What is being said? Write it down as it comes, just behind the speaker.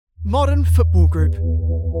Modern Football Group.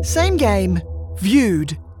 Same game,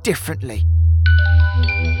 viewed differently.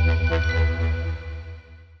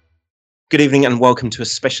 Good evening and welcome to a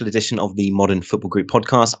special edition of the Modern Football Group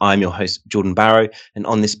podcast. I'm your host, Jordan Barrow, and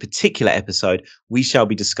on this particular episode, we shall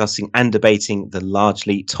be discussing and debating the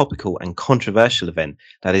largely topical and controversial event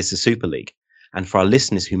that is the Super League. And for our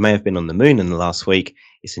listeners who may have been on the moon in the last week,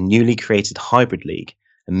 it's a newly created hybrid league,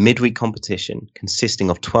 a midweek competition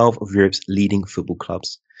consisting of 12 of Europe's leading football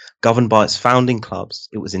clubs. Governed by its founding clubs,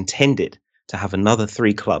 it was intended to have another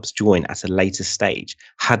 3 clubs join at a later stage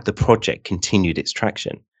had the project continued its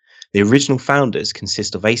traction. The original founders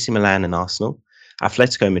consist of AC Milan and Arsenal,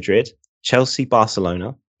 Atletico Madrid, Chelsea,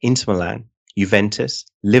 Barcelona, Inter Milan, Juventus,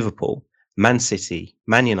 Liverpool, Man City,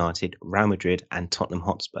 Man United, Real Madrid and Tottenham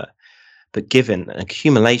Hotspur. But given an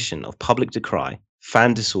accumulation of public decry,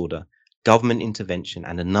 fan disorder, government intervention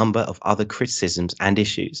and a number of other criticisms and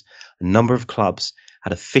issues, a number of clubs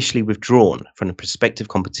had officially withdrawn from the prospective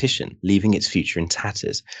competition, leaving its future in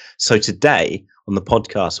tatters. So today on the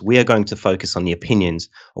podcast, we are going to focus on the opinions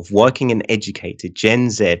of working and educated Gen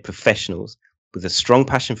Z professionals with a strong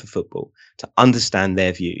passion for football to understand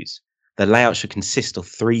their views. The layout should consist of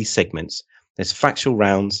 3 segments. There's factual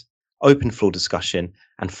rounds, open floor discussion,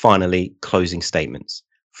 and finally, closing statements.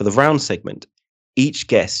 For the round segment, each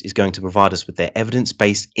guest is going to provide us with their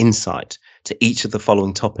evidence-based insight to each of the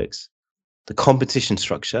following topics: the competition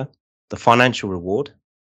structure, the financial reward,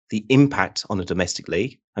 the impact on a domestic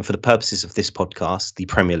league, and for the purposes of this podcast, the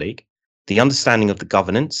Premier League, the understanding of the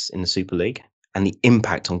governance in the Super League, and the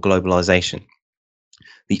impact on globalization.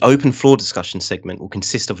 The open floor discussion segment will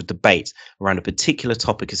consist of a debate around a particular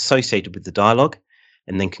topic associated with the dialogue,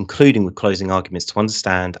 and then concluding with closing arguments to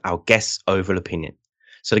understand our guests' overall opinion.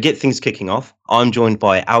 So to get things kicking off, I'm joined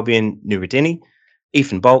by Albion Nuruddini,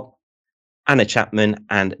 Ethan Bolt, Anna Chapman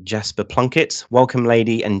and Jasper Plunkett. Welcome,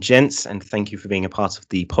 lady and gents, and thank you for being a part of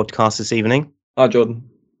the podcast this evening. Hi, Jordan.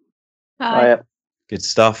 Hi. Good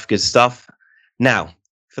stuff, good stuff. Now,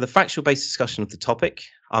 for the factual-based discussion of the topic,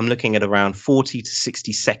 I'm looking at around 40 to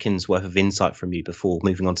 60 seconds worth of insight from you before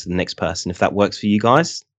moving on to the next person, if that works for you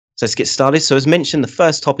guys. So let's get started. So as mentioned, the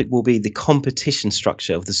first topic will be the competition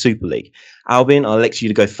structure of the Super League. Albion, I'll elect you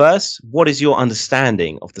to go first. What is your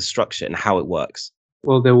understanding of the structure and how it works?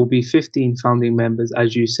 Well, there will be 15 founding members,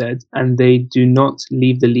 as you said, and they do not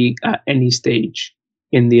leave the league at any stage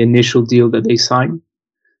in the initial deal that they sign.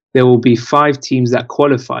 There will be 5 teams that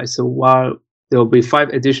qualify. So while there will be 5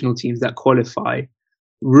 additional teams that qualify,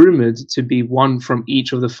 rumored to be 1 from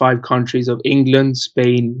each of the 5 countries of England,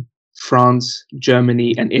 Spain, France,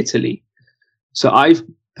 Germany, and Italy. So I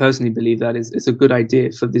personally believe that it's a good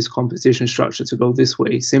idea for this competition structure to go this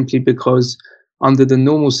way, simply because under the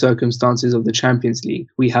normal circumstances of the Champions League,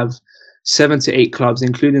 we have 7 to 8 clubs,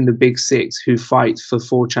 including the big 6, who fight for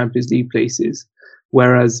 4 Champions League places.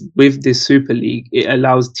 Whereas with this Super League, it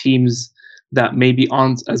allows teams that maybe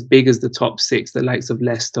aren't as big as the top 6, the likes of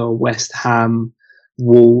Leicester, West Ham,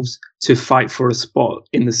 Wolves, to fight for a spot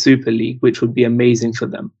in the Super League, which would be amazing for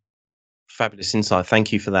them. Fabulous insight.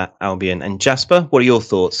 Thank you for that, Albion. And Jasper, what are your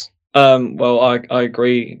thoughts? Well, I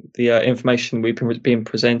agree. The information we've been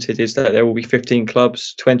presented is that there will be 15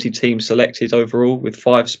 clubs, 20 teams selected overall, with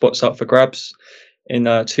 5 spots up for grabs in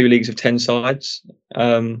 2 leagues of 10 sides.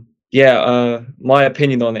 My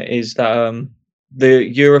opinion on it is that the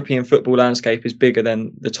European football landscape is bigger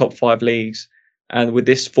than the top 5 leagues. And with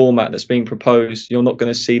this format that's being proposed, you're not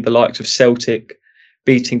going to see the likes of Celtic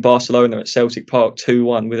beating Barcelona at Celtic Park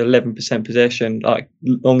 2-1 with 11% possession. Like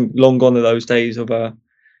long gone are those days of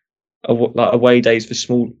like away days for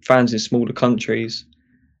small fans in smaller countries,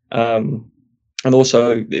 and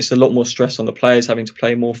also it's a lot more stress on the players having to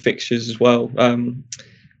play more fixtures as well,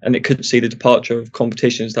 and it could see the departure of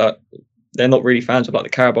competitions that they're not really fans of, like the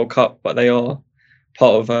Carabao Cup, but they are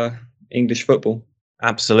part of English football.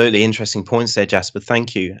 Absolutely interesting points there, Jasper.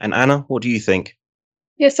 Thank you. And Anna, what do you think?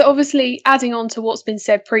 Yeah, so obviously adding on to what's been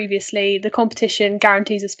said previously, the competition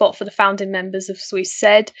guarantees a spot for the founding members, as we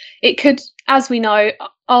said. It could, as we know,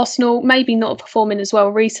 Arsenal maybe not performing as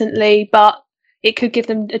well recently, but it could give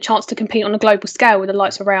them a chance to compete on a global scale with the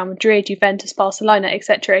likes of Real Madrid, Juventus, Barcelona,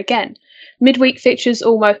 etc. Again, midweek fixtures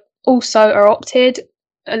also are opted,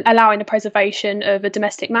 allowing the preservation of a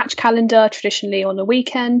domestic match calendar, traditionally on a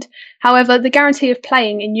weekend. However, the guarantee of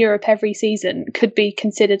playing in Europe every season could be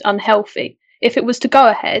considered unhealthy. If it was to go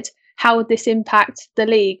ahead, how would this impact the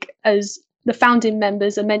league, as the founding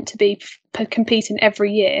members are meant to be competing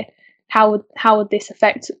every year? How would this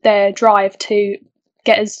affect their drive to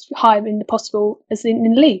get as high in the possible as in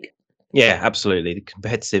the league? Yeah, absolutely. The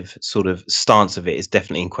competitive sort of stance of it is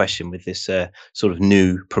definitely in question with this sort of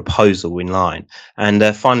new proposal in line. And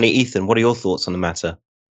finally, Ethan, what are your thoughts on the matter?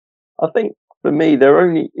 I think for me, they're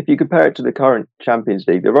only, if you compare it to the current Champions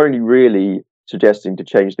League, they're only really suggesting to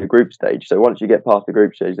change the group stage. So once you get past the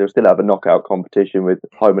group stage, they'll still have a knockout competition with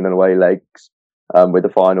home and away legs, with the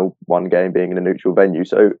final one game being in a neutral venue.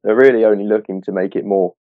 So they're really only looking to make it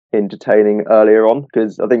more entertaining earlier on,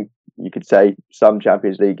 because I think you could say some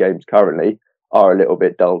Champions League games currently are a little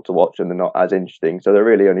bit dull to watch and they're not as interesting. So they're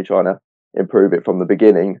really only trying to improve it from the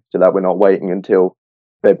beginning so that we're not waiting until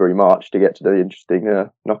February, March to get to the interesting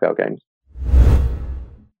knockout games.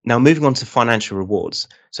 Now, moving on to financial rewards.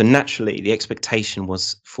 So naturally, the expectation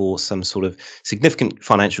was for some sort of significant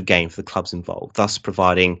financial gain for the clubs involved, thus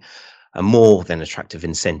providing a more than attractive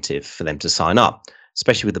incentive for them to sign up.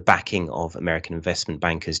 Especially with the backing of American investment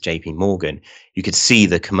bankers JP Morgan, you could see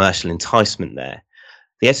the commercial enticement there.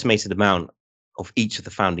 The estimated amount of each of the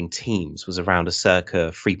founding teams was around a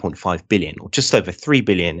circa 3.5 billion, or just over 3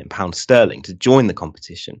 billion in pounds sterling, to join the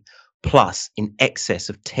competition, plus in excess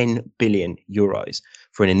of 10 billion euros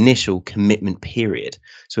for an initial commitment period.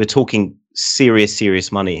 So we're talking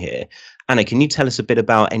serious money here. Anna, can you tell us a bit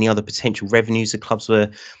about any other potential revenues the clubs were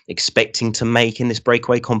expecting to make in this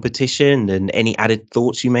breakaway competition, and any added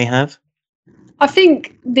thoughts you may have? I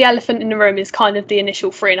think the elephant in the room is kind of the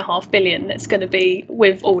initial 3.5 billion that's going to be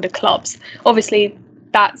with all the clubs. Obviously,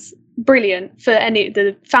 that's brilliant for any of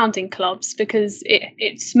the founding clubs because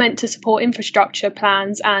it's meant to support infrastructure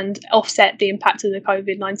plans and offset the impact of the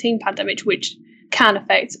COVID-19 pandemic, which can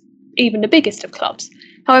affect even the biggest of clubs.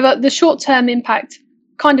 However, the short-term impact,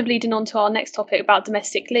 kind of leading on to our next topic about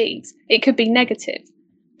domestic leagues, it could be negative.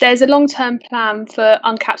 There's a long-term plan for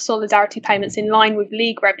uncapped solidarity payments in line with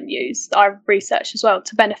league revenues that I've researched as well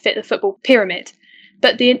to benefit the football pyramid.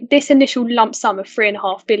 But this initial lump sum of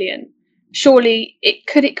 3.5 billion, surely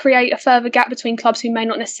could it create a further gap between clubs who may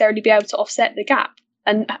not necessarily be able to offset the gap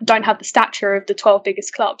and don't have the stature of the 12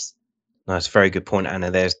 biggest clubs? No, that's a very good point,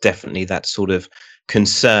 Anna. There's definitely that sort of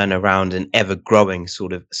concern around an ever-growing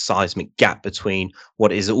sort of seismic gap between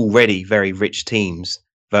what is already very rich teams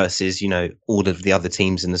versus, you know, all of the other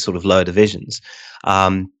teams in the sort of lower divisions.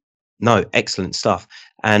 No, excellent stuff.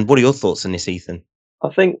 And what are your thoughts on this, Ethan? I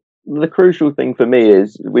think the crucial thing for me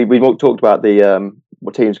is we've all talked about the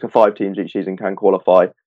teams, 5 teams each season can qualify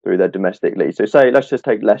through their domestic league. So say, let's just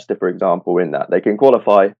take Leicester, for example, in that. They can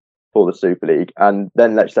qualify for the Super League, and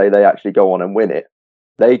then let's say they actually go on and win it.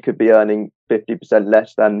 They could be earning 50%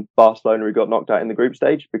 less than Barcelona, who got knocked out in the group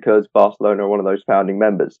stage, because Barcelona are one of those founding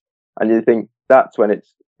members. And you think that's when it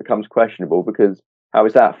becomes questionable, because how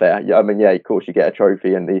is that fair? I mean, yeah, of course you get a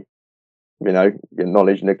trophy and the, you know,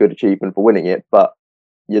 acknowledging a good achievement for winning it, but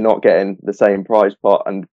you're not getting the same prize pot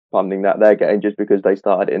and funding that they're getting just because they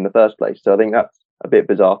started it in the first place. So I think that's a bit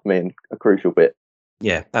bizarre for me and a crucial bit.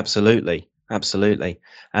 Yeah, absolutely.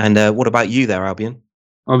 And what about you there, Albion?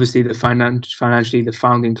 Obviously, financially, the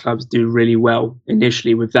founding clubs do really well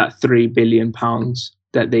initially with that £3 billion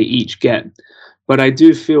that they each get. But I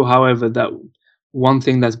do feel, however, that one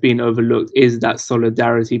thing that's been overlooked is that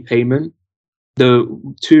solidarity payment. The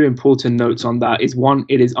 2 important notes on that is, one,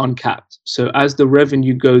 it is uncapped. So as the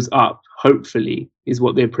revenue goes up, hopefully, is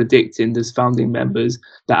what they're predicting, as founding members,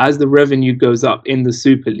 that as the revenue goes up in the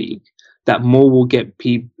Super League, that more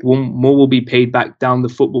will be paid back down the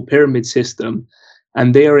football pyramid system.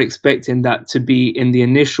 And they are expecting that to be in the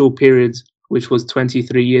initial period, which was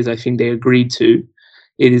 23 years, I think they agreed to.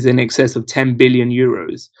 It is in excess of 10 billion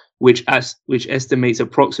euros, which estimates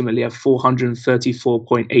approximately at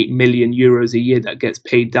 434.8 million euros a year that gets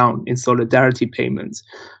paid down in solidarity payments.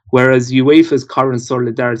 Whereas UEFA's current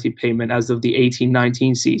solidarity payment as of the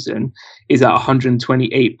 18-19 season is at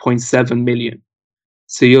 128.7 million.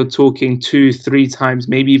 So you're talking 2-3 times,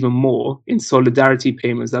 maybe even more, in solidarity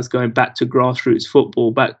payments. That's going back to grassroots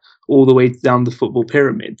football, back all the way down the football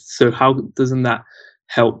pyramid. So how doesn't that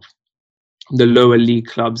help the lower league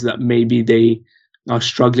clubs that maybe they are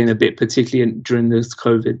struggling a bit, particularly during this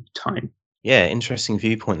COVID time? Yeah, interesting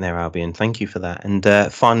viewpoint there, Albion. Thank you for that.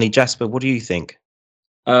 And finally, Jasper, what do you think?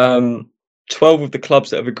 12 of the clubs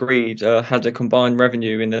that have agreed had a combined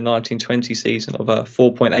revenue in the 1920 season of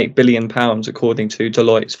 £4.8 billion, according to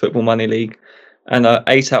Deloitte's Football Money League. And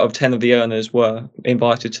 8 out of 10 of the earners were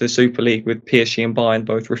invited to the Super League, with PSG and Bayern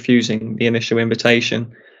both refusing the initial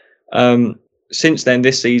invitation. Since then,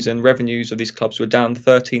 this season, revenues of these clubs were down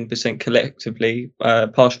 13% collectively,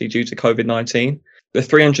 partially due to COVID-19. The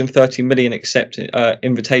 330 million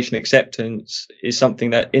invitation acceptance is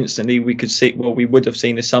something that instantly we could see. Well, we would have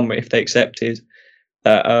seen this summer if they accepted.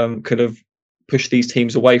 That could have pushed these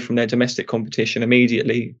teams away from their domestic competition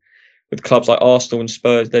immediately. with clubs like Arsenal and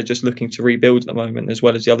Spurs, they're just looking to rebuild at the moment, as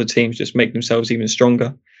well as the other teams just make themselves even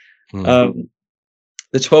stronger.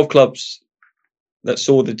 The 12 clubs that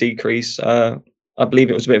saw the decrease, I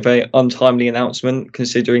believe it was a bit of an untimely announcement,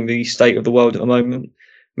 considering the state of the world at the moment.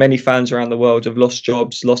 Many fans around the world have lost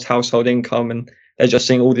jobs, lost household income, and they're just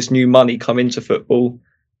seeing all this new money come into football.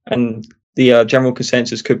 And the general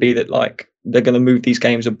consensus could be that they're going to move these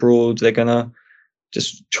games abroad. They're going to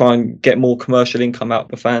just try and get more commercial income out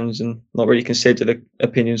of the fans and not really consider the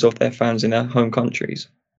opinions of their fans in their home countries.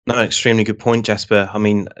 No, extremely good point, Jasper. I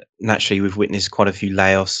mean, naturally, we've witnessed quite a few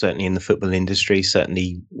layoffs, certainly in the football industry,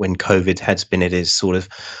 certainly when COVID has been at its sort of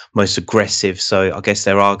most aggressive. So I guess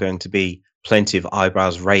there are going to be plenty of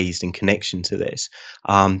eyebrows raised in connection to this.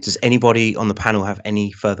 Does anybody on the panel have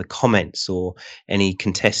any further comments or any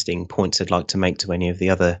contesting points they'd like to make to any of the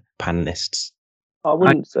other panelists? I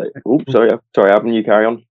wouldn't say. Oh, sorry, Adam, you carry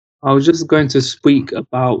on. I was just going to speak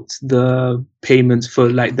about the payments for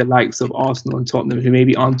the likes of Arsenal and Tottenham, who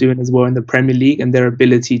maybe aren't doing as well in the Premier League, and their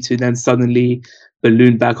ability to then suddenly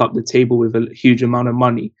balloon back up the table with a huge amount of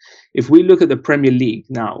money. If we look at the Premier League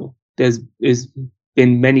now, there's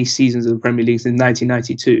been many seasons of the Premier League since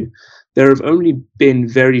 1992. There have only been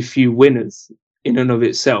very few winners in and of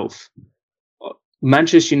itself.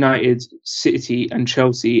 Manchester United, City, and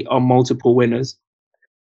Chelsea are multiple winners.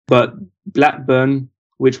 But Blackburn,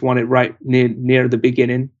 which won it right near the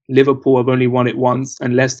beginning, Liverpool have only won it once,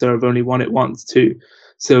 and Leicester have only won it once too.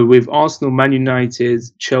 So with Arsenal, Man United,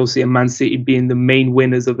 Chelsea, and Man City being the main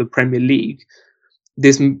winners of the Premier League,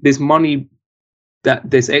 this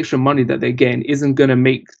extra money that they're getting isn't going to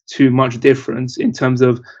make too much difference in terms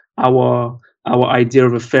of our idea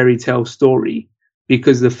of a fairy tale story,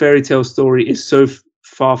 because the fairy tale story is so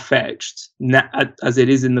far-fetched as it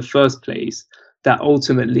is in the first place, that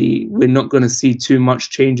ultimately we're not going to see too much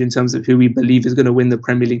change in terms of who we believe is going to win the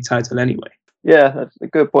Premier League title anyway. Yeah, that's a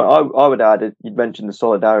good point. I would add, you'd mentioned the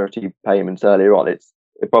solidarity payments earlier on. It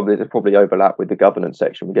probably overlap with the governance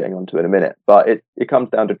section we're getting onto in a minute, but it comes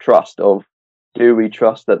down to trust of, do we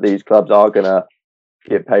trust that these clubs are going to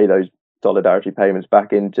pay those solidarity payments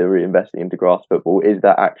back into reinvesting into grass football? Is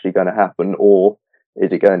that actually going to happen, or is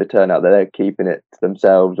it going to turn out that they're keeping it to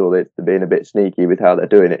themselves, or they're being a bit sneaky with how they're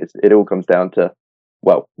doing it? It all comes down to,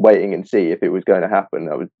 well, waiting and see if it was going to happen.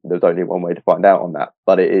 There's only one way to find out on that.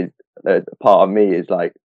 But it is, part of me is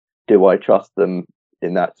like, do I trust them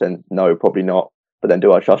in that sense? No, probably not. But then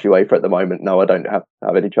do I trust UEFA at the moment? No, I don't have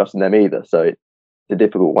any trust in them either. So it's a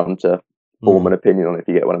difficult one to form an opinion on, if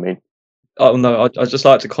you get what I mean. Oh no, I'd just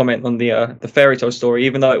like to comment on the fairy tale story.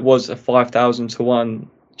 Even though it was a 5,000 to 1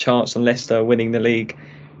 chance on Leicester winning the league,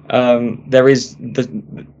 there is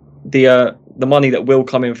the money that will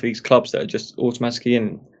come in for these clubs that are just automatically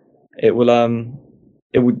in. It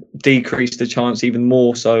would decrease the chance even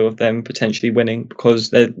more so of them potentially winning,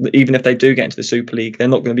 because even if they do get into the Super League, they're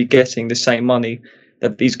not going to be getting the same money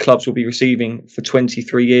that these clubs will be receiving for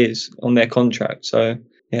 23 years on their contract. So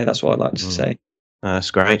yeah, that's what I'd like to say. That's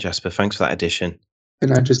great, Jasper. Thanks for that addition.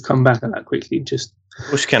 Can I just come back on that quickly? Just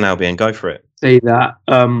Push can Albion, go for it. Say that.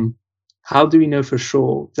 How do we know for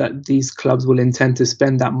sure that these clubs will intend to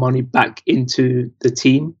spend that money back into the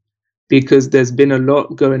team? Because there's been a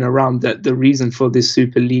lot going around that the reason for this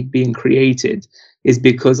Super League being created is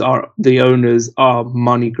because the owners are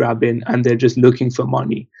money grabbing and they're just looking for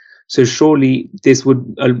money. So surely this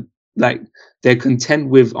would they're content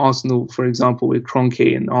with Arsenal, for example, with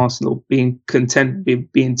Kroenke and Arsenal being content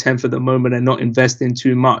being 10th for the moment and not investing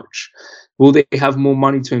too much. Will they have more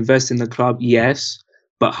money to invest in the club? Yes.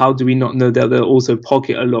 But how do we not know that they'll also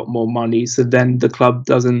pocket a lot more money? So then the club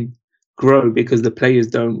doesn't grow because the players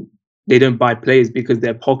don't buy players because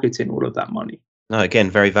they're pocketing all of that money. No,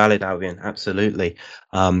 again, very valid, Albion. Absolutely.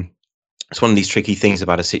 It's one of these tricky things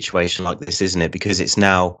about a situation like this, isn't it? Because it's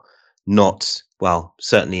now not, well,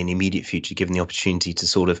 certainly in the immediate future, given the opportunity to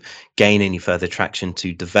sort of gain any further traction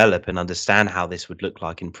to develop and understand how this would look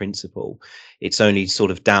like in principle. It's only sort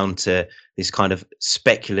of down to this kind of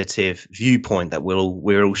speculative viewpoint that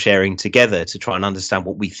we're all sharing together to try and understand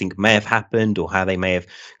what we think may have happened or how they may have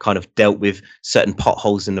kind of dealt with certain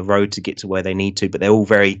potholes in the road to get to where they need to. But they're all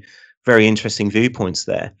very, very interesting viewpoints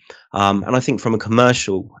there. And I think from a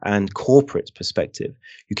commercial and corporate perspective,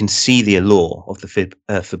 you can see the allure of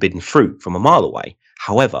the forbidden fruit from a mile away.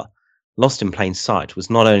 However, lost in plain sight was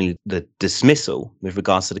not only the dismissal with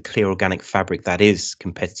regards to the clear organic fabric that is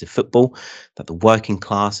competitive football, that the working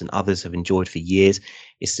class and others have enjoyed for years,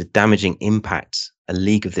 it's the damaging impact a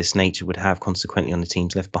league of this nature would have consequently on the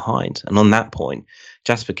teams left behind. And on that point,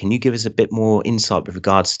 Jasper, can you give us a bit more insight with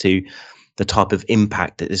regards to the type of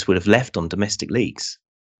impact that this would have left on domestic leagues?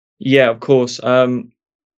 Yeah, of course.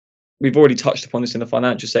 we've already touched upon this in the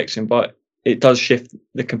financial section, but it does shift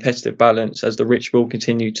the competitive balance, as the rich will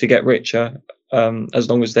continue to get richer as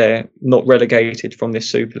long as they're not relegated from this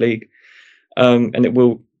Super League. And it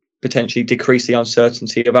will potentially decrease the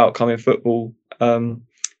uncertainty of outcome in football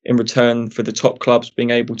in return for the top clubs being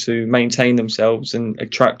able to maintain themselves and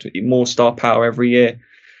attract more star power every year.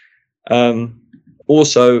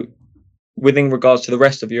 Also, within regards to the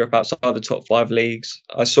rest of Europe outside the top 5 leagues,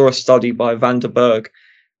 I saw a study by Van der Berg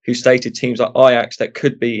who stated teams like Ajax that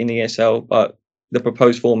could be in the ESL, but the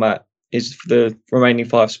proposed format is for the remaining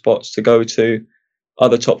 5 spots to go to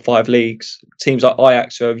other top 5 leagues. Teams like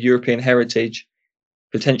Ajax, who have European heritage,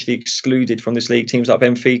 potentially excluded from this league. Teams like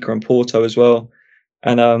Benfica and Porto as well.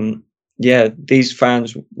 And these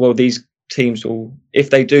teams will, if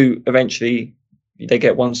they do eventually, they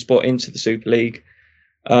get one spot into the Super League,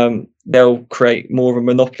 they'll create more of a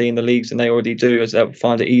monopoly in the leagues than they already do, as they'll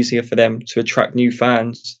find it easier for them to attract new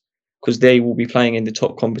fans, because they will be playing in the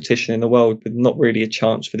top competition in the world, with not really a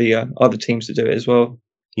chance for the other teams to do it as well.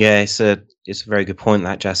 Yeah, it's a very good point,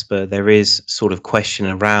 that, Jasper. There is sort of question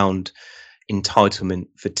around entitlement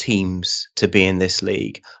for teams to be in this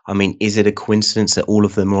league. I mean, is it a coincidence that all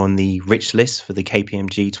of them are on the rich list for the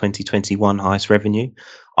KPMG 2021 highest revenue?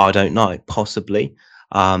 I don't know, possibly.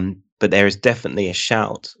 But there is definitely a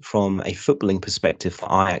shout from a footballing perspective for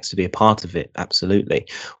Ajax to be a part of it. Absolutely.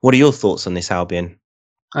 What are your thoughts on this, Albion?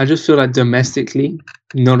 I just feel like domestically,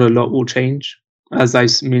 not a lot will change. As I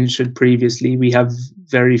mentioned previously, we have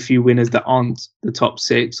very few winners that aren't the top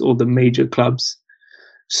 6 or the major clubs.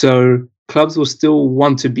 So clubs will still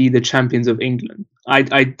want to be the champions of England.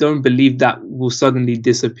 I don't believe that will suddenly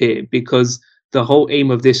disappear, because the whole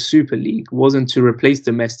aim of this Super League wasn't to replace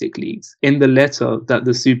domestic leagues. In the letter that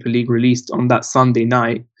the Super League released on that Sunday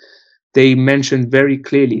night, they mentioned very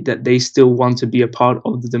clearly that they still want to be a part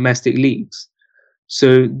of the domestic leagues.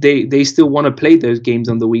 So they still want to play those games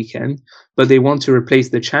on the weekend, but they want to replace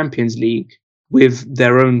the Champions League with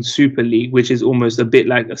their own Super League, which is almost a bit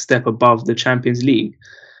like a step above the Champions League.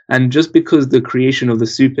 And just because the creation of the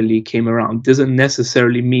Super League came around doesn't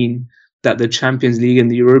necessarily mean that the Champions League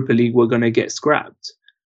and the Europa League were going to get scrapped.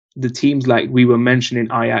 The teams like we were mentioning,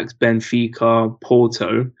 Ajax, Benfica,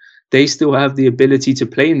 Porto, they still have the ability to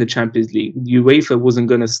play in the Champions League. UEFA wasn't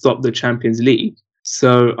going to stop the Champions League.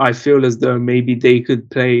 So I feel as though maybe they could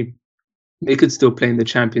still play in the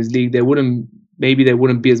Champions League. There wouldn't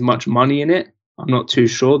be as much money in it. I'm not too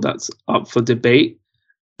sure. That's up for debate.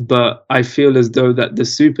 But I feel as though that the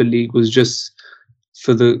Super League was just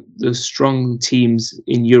for the strong teams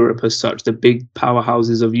in Europe as such, the big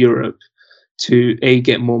powerhouses of Europe, to A,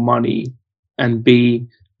 get more money, and B,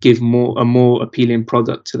 give a more appealing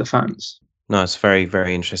product to the fans. No, it's a very,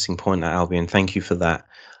 very interesting point, that, Albion. Thank you for that.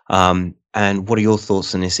 And what are your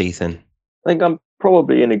thoughts on this, Ethan? I think I'm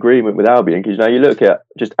probably in agreement with Albion, because you look at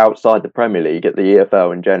just outside the Premier League, at the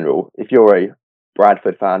EFL in general, if you're a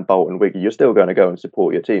Bradford fan, Bolton, Wigan, you're still going to go and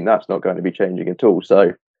support your team. That's not going to be changing at all.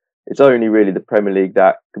 So it's only really the Premier League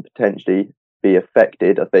that could potentially be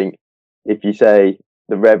affected. I think if you say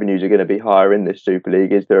the revenues are going to be higher in this Super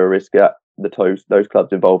League, is there a risk that those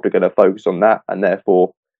clubs involved are going to focus on that and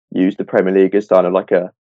therefore use the Premier League as kind of like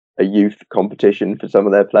a youth competition for some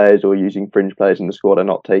of their players, or using fringe players in the squad and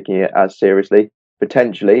not taking it as seriously?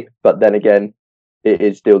 Potentially. But then again, it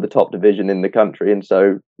is still the top division in the country, and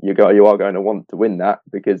so you are going to want to win that,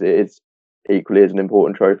 because it is equally as an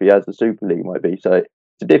important trophy as the Super League might be. So it's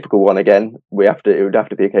a difficult one. Again, it would have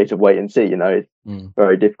to be a case of wait and see. It's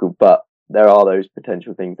very difficult, but there are those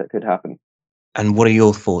potential things that could happen. And what are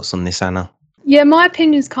your thoughts on this, Anna? Yeah, my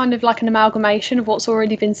opinion is kind of like an amalgamation of what's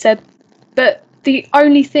already been said, but the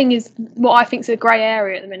only thing is what I think is a grey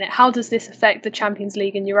area at the minute. How does this affect the Champions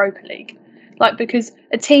League and Europa League? Because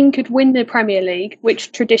a team could win the Premier League,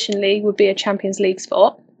 which traditionally would be a Champions League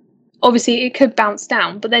spot. Obviously, it could bounce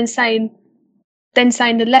down, but then saying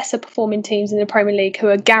the lesser performing teams in the Premier League who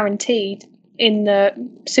are guaranteed in the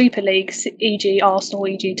Super League, e.g. Arsenal,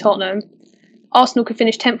 e.g. Tottenham, Arsenal could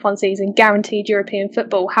finish 10th one season, guaranteed European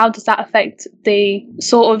football. How does that affect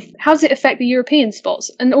how does it affect the European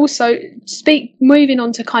spots? And also, moving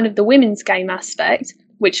on to kind of the women's game aspect,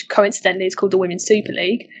 which coincidentally is called the Women's Super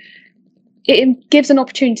League, it gives an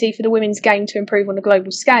opportunity for the women's game to improve on a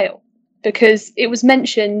global scale. Because it was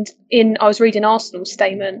mentioned I was reading Arsenal's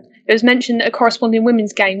statement, it was mentioned that a corresponding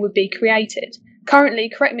women's game would be created. Currently,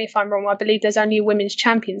 correct me if I'm wrong, I believe there's only a Women's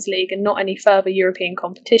Champions League and not any further European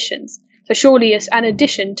competitions. So surely an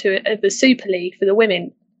addition to the Super League for the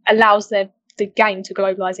women allows the game to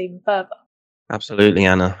globalise even further. Absolutely,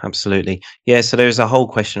 Anna. Absolutely. Yeah. So there's a whole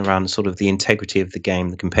question around sort of the integrity of the game,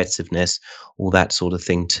 the competitiveness, all that sort of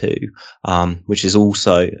thing too, which is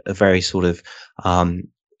also a very sort of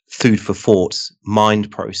food for thought mind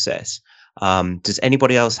process. Does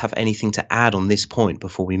anybody else have anything to add on this point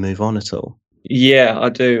before we move on at all? Yeah, I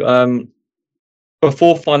do.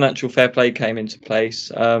 Before financial fair play came into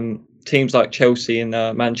place, teams like Chelsea and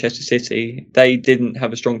Manchester City, they didn't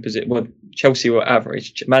have a strong position. Well, Chelsea were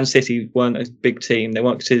average. Man City weren't a big team. They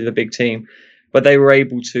weren't considered a big team, but they were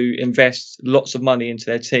able to invest lots of money into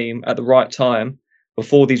their team at the right time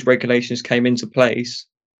before these regulations came into place,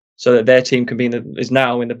 so that their team can be is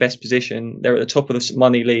now in the best position. They're at the top of the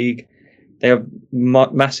money league. They have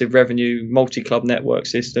massive revenue, multi-club network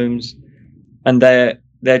systems, and they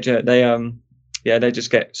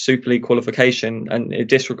just get Super League qualification, and it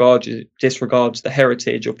disregards the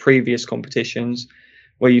heritage of previous competitions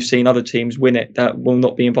where you've seen other teams win it that will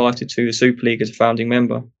not be invited to the Super League as a founding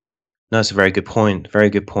member. No, it's a very good point.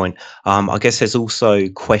 Very good point. I guess there's also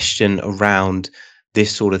question around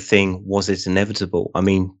this sort of thing. Was it inevitable? I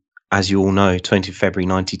mean, as you all know, 20th February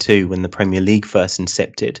 92, when the Premier League first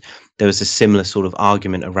incepted, there was a similar sort of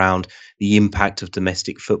argument around the impact of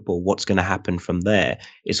domestic football. What's going to happen from there?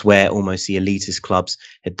 It's where almost the elitist clubs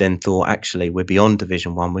had then thought, actually, we're beyond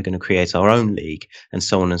Division 1. We're going to create our own league, and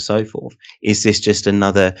so on and so forth. Is this just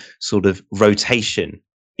another sort of rotation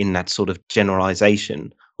in that sort of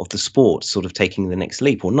generalization of the sport sort of taking the next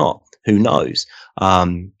leap or not? Who knows?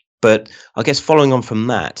 But I guess following on from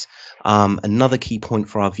that, another key point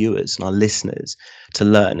for our viewers and our listeners to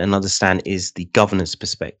learn and understand is the governance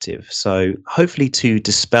perspective. So hopefully to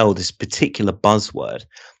dispel this particular buzzword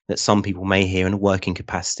that some people may hear in a working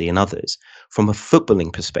capacity and others, from a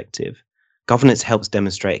footballing perspective, governance helps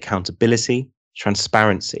demonstrate accountability,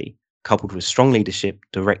 transparency, coupled with strong leadership,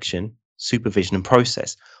 direction, supervision and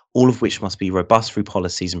process, all of which must be robust through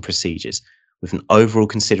policies and procedures, with an overall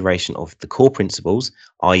consideration of the core principles,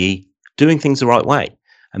 i.e. doing things the right way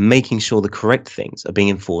and making sure the correct things are being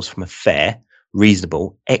enforced from a fair,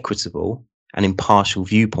 reasonable, equitable and impartial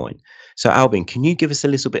viewpoint. So Albin, can you give us a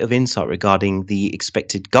little bit of insight regarding the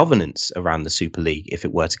expected governance around the Super League if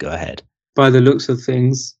it were to go ahead? By the looks of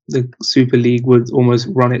things, the Super League would almost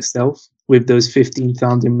run itself, with those 15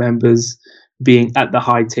 founding members being at the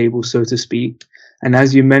high table, so to speak. And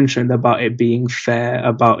as you mentioned about it being fair,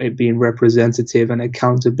 about it being representative and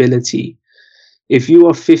accountability, if you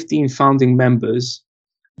are 15 founding members,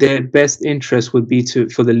 their best interest would be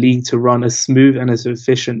for the league to run as smooth and as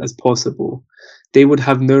efficient as possible. They would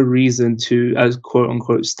have no reason to, as quote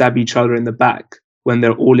unquote, stab each other in the back when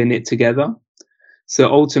they're all in it together.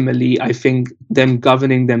 So ultimately, I think them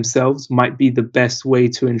governing themselves might be the best way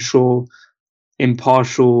to ensure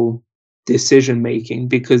impartial decision making,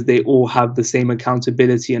 because they all have the same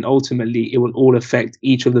accountability, and ultimately it will all affect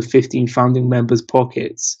each of the 15 founding members'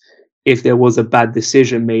 pockets if there was a bad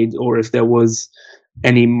decision made or if there was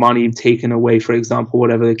any money taken away, for example,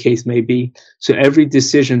 whatever the case may be. So every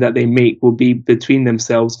decision that they make will be between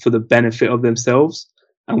themselves for the benefit of themselves.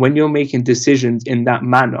 And when you're making decisions in that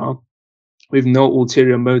manner with no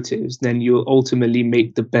ulterior motives, then you'll ultimately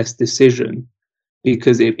make the best decision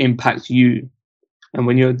because it impacts you. And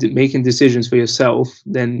when you're making decisions for yourself,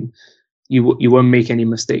 then you won't make any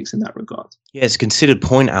mistakes in that regard. Yeah, it's a considered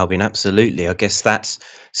point, Albin. Absolutely. I guess that's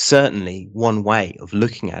certainly one way of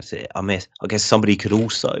looking at it. I mean, I guess somebody could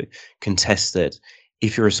also contest that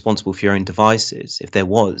if you're responsible for your own devices, if there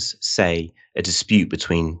was, say, a dispute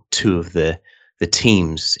between two of the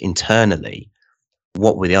teams internally,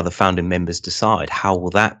 what will the other founding members decide? How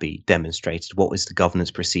will that be demonstrated? What is the governance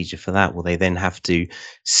procedure for that? Will they then have to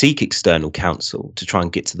seek external counsel to try and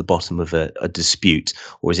get to the bottom of a dispute?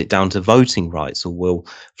 Or is it down to voting rights? Or will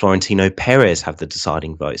Florentino Perez have the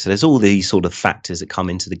deciding vote? So there's all these sort of factors that come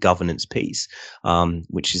into the governance piece,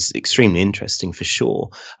 which is extremely interesting for sure.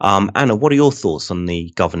 Anna, what are your thoughts on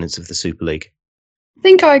the governance of the Super League? I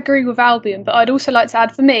think I agree with Albion, but I'd also like to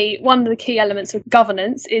add, for me, one of the key elements of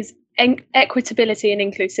governance is equitability and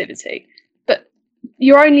inclusivity. But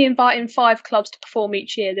you're only inviting 5 clubs to perform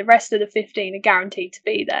each year. The rest of the 15 are guaranteed to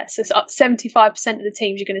be there. So it's up 75% of the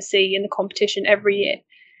teams you're going to see in the competition every year.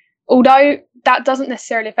 Although that doesn't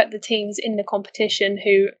necessarily affect the teams in the competition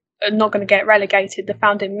who are not going to get relegated, the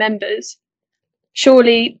founding members.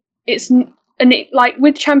 Surely like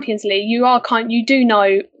with Champions League, you do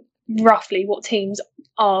know roughly what teams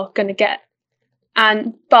are going to get,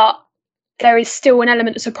 but there is still an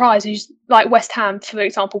element of surprise. Like West Ham, for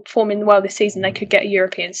example, performing well this season, they could get a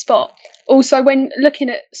European spot. Also, when looking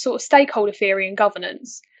at sort of stakeholder theory and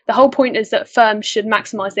governance, the whole point is that firms should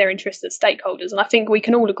maximise their interests as stakeholders. And I think we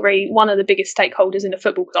can all agree one of the biggest stakeholders in a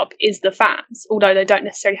football club is the fans, although they don't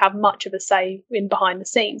necessarily have much of a say in behind the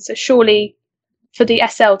scenes. So surely for the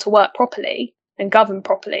SL to work properly and govern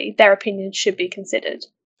properly, their opinions should be considered.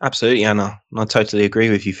 Absolutely, Anna. I totally agree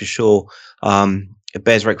with you for sure. It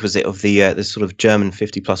bears requisite of the sort of German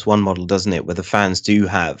 50+1 model, doesn't it, where the fans do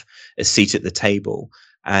have a seat at the table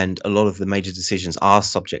and a lot of the major decisions are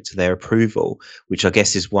subject to their approval, which I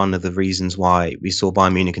guess is one of the reasons why we saw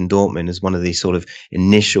Bayern Munich and Dortmund as one of the sort of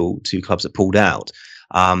initial two clubs that pulled out.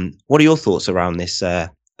 What are your thoughts around this,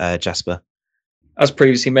 Jasper? As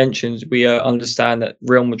previously mentioned, we understand that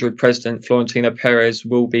Real Madrid president Florentino Perez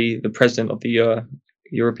will be the president of the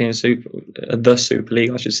the Super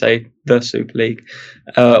League, I should say, the Super League,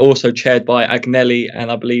 also chaired by Agnelli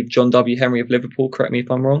and I believe John W. Henry of Liverpool, correct me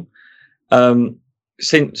if I'm wrong.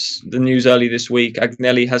 Since the news early this week,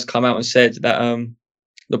 Agnelli has come out and said that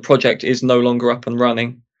the project is no longer up and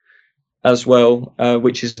running as well,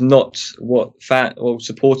 which is not what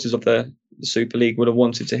supporters of the Super League would have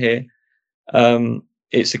wanted to hear.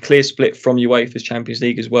 It's a clear split from UEFA's Champions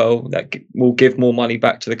League as well that will give more money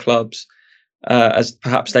back to the clubs, as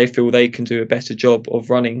perhaps they feel they can do a better job of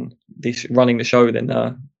running the show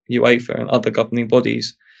than UEFA and other governing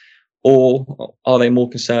bodies, or are they more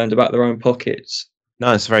concerned about their own pockets?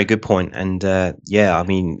 No, it's a very good point. And yeah, I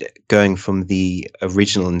mean, going from the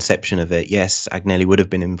original inception of it, yes, Agnelli would have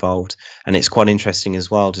been involved. And it's quite interesting as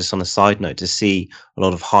well, just on a side note, to see a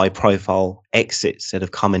lot of high profile exits that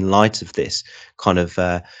have come in light of this kind of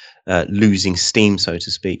losing steam, so to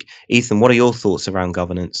speak. Ethan, what are your thoughts around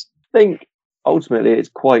governance? I think ultimately it's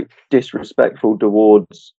quite disrespectful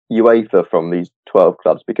towards UEFA from these 12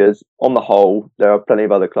 clubs, because on the whole there are plenty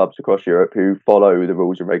of other clubs across Europe who follow the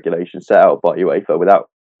rules and regulations set out by UEFA without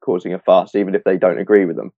causing a fuss, even if they don't agree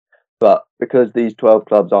with them. But because these 12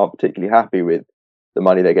 clubs aren't particularly happy with the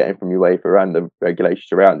money they're getting from UEFA and the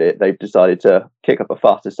regulations around it, they've decided to kick up a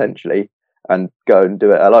fuss essentially and go and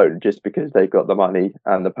do it alone just because they've got the money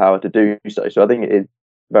and the power to do so. So I think it is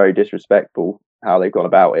very disrespectful how they've gone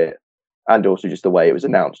about it. And also just the way it was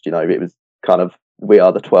announced, it was kind of, we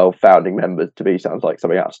are the 12 founding members. To me, sounds like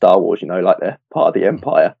something out of Star Wars, like they're part of the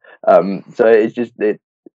Empire. So it's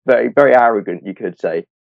very, very arrogant, you could say,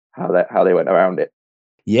 how they went around it.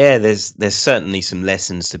 Yeah, there's certainly some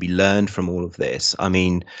lessons to be learned from all of this. I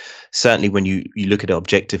mean, certainly when you look at it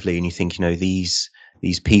objectively and you think,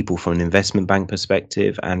 these people from an investment bank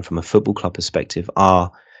perspective and from a football club perspective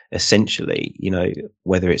are essentially,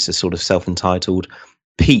 whether it's a sort of self-entitled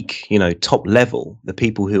peak, top level, the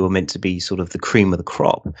people who are meant to be sort of the cream of the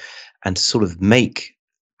crop, and to sort of make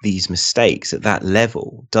these mistakes at that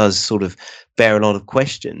level does sort of bear a lot of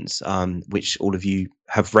questions, which all of you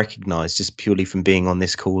have recognized just purely from being on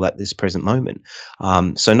this call at this present moment.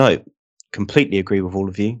 So no, completely agree with all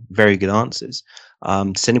of you. Very good answers.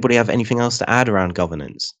 Does anybody have anything else to add around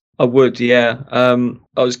governance? I would, yeah.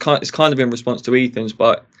 It's kind of in response to Ethan's,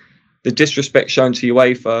 but the disrespect shown to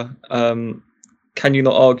UEFA, can you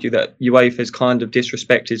not argue that UEFA has kind of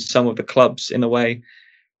disrespected some of the clubs in a way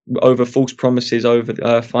over false promises,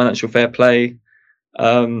 over financial fair play?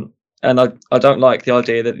 And I don't like the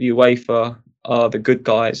idea that UEFA are the good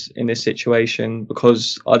guys in this situation,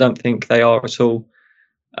 because I don't think they are at all.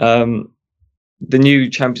 The new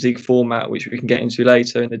Champions League format, which we can get into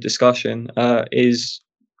later in the discussion, is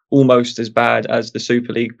almost as bad as the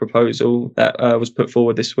Super League proposal that was put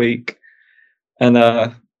forward this week.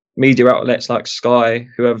 And media outlets like Sky,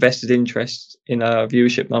 who have vested interest in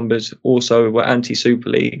viewership numbers, also were anti-Super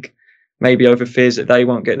League, maybe over fears that they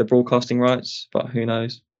won't get the broadcasting rights, but who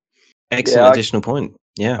knows? Excellent additional point.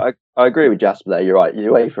 Yeah, I agree with Jasper there. You're right.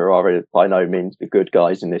 UEFA are by no means the good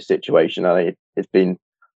guys in this situation. I mean,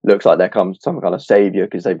 looks like there comes some kind of saviour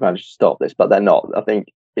because they've managed to stop this, but they're not. I think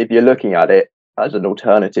if you're looking at it as an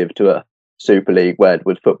alternative to a Super League, where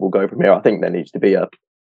would football go from here? I think there needs to be a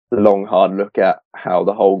long, hard look at how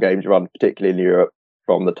the whole game's run, particularly in Europe,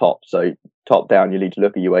 from the top. So top down, you need to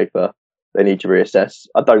look at UEFA. They need to reassess.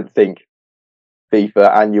 I don't think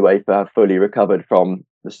FIFA and UEFA have fully recovered from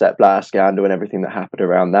the Sepp Blatter scandal and everything that happened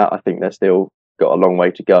around that. I think they're still got a long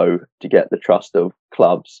way to go to get the trust of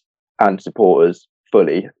clubs and supporters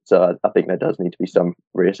fully. So I think there does need to be some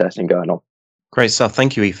reassessing going on. Great stuff.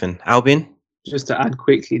 Thank you, Ethan. Albin? Just to add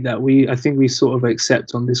quickly that I think we sort of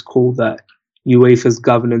accept on this call that UEFA's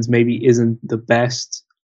governance maybe isn't the best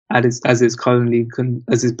as it's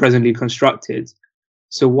presently constructed.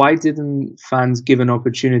 So why didn't fans give an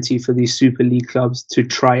opportunity for these Super League clubs to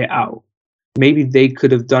try it out? Maybe they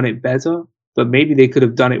could have done it better, but maybe they could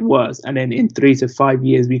have done it worse. And then in 3 to 5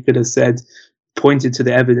 years, we could have pointed to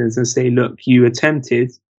the evidence and say, look, you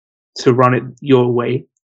attempted, to run it your way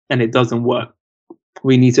and it doesn't work.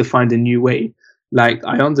 We need to find a new way. Like,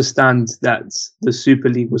 I understand that the Super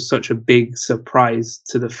League was such a big surprise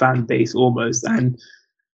to the fan base almost. And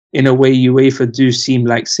in a way, UEFA do seem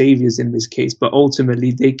like saviors in this case. But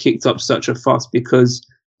ultimately, they kicked up such a fuss because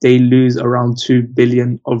they lose around 2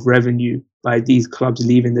 billion of revenue by these clubs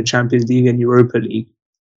leaving the Champions League and Europa League.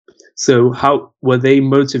 So how were they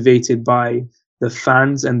motivated by the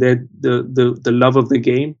fans and the love of the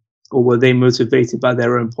game, or were they motivated by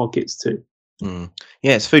their own pockets too?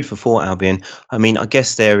 Yeah, it's food for thought, Albion. I mean, I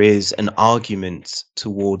guess there is an argument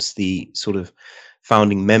towards the sort of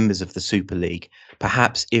founding members of the Super League.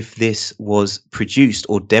 Perhaps if this was produced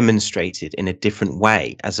or demonstrated in a different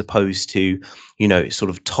way, as opposed to, you know,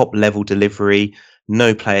 sort of top level delivery,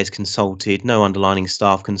 no players consulted, no underlining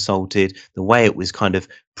staff consulted, the way it was kind of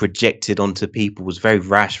projected onto people was very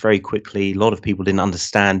rash, very quickly. A lot of people didn't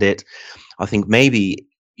understand it. I think maybe,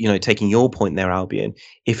 you know, taking your point there, Albion,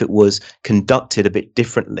 if it was conducted a bit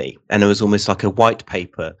differently and it was almost like a white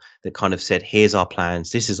paper that kind of said, here's our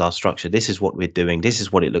plans, this is our structure, this is what we're doing, this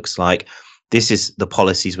is what it looks like, this is the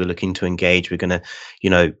policies we're looking to engage, we're going to, you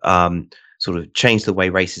know, sort of change the way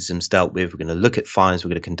racism's dealt with, we're going to look at fines, we're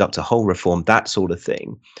going to conduct a whole reform, that sort of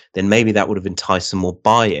thing, then maybe that would have enticed some more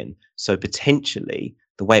buy-in. So potentially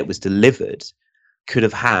the way it was delivered could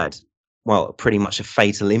have had, well, pretty much a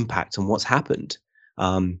fatal impact on what's happened.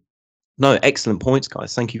 No, excellent points,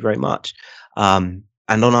 guys. Thank you very much. And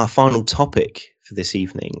on our final topic for this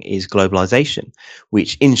evening is globalization,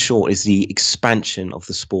 which in short is the expansion of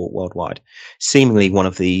the sport worldwide, seemingly one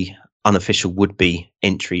of the unofficial would-be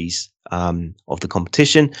entries of the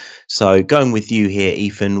competition. So going with you here,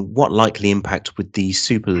 Ethan, what likely impact would the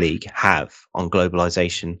Super League have on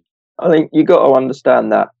globalization? I think you got to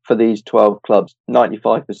understand that for these 12 clubs,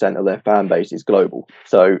 95% of their fan base is global.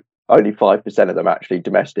 So only 5% of them actually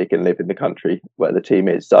domestic and live in the country where the team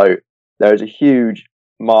is. So there is a huge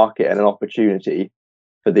market and an opportunity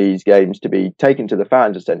for these games to be taken to the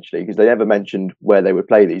fans, essentially, because they never mentioned where they would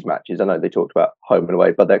play these matches. I know they talked about home and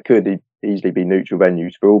away, but there could easily be neutral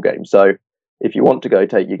venues for all games. So if you want to go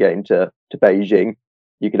take your game to Beijing,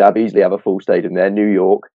 you could easily have a full stadium there. New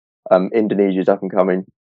York, Indonesia's up and coming,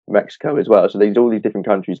 Mexico as well. So there's all these different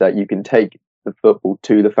countries that you can take the football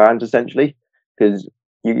to the fans, essentially, because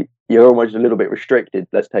you're almost a little bit restricted.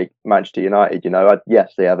 Let's take Manchester United. You know,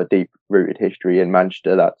 yes, they have a deep-rooted history in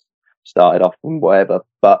Manchester that's started off from whatever,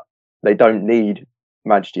 but they don't need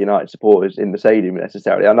Manchester United supporters in the stadium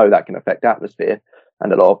necessarily. I know that can affect atmosphere,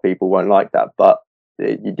 and a lot of people won't like that, but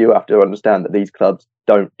you do have to understand that these clubs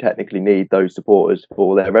don't technically need those supporters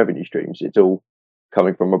for their revenue streams. It's all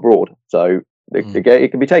coming from abroad. So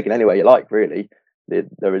it can be taken anywhere you like, really.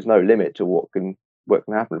 There is no limit to what can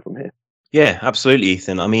happen from here. Yeah, absolutely,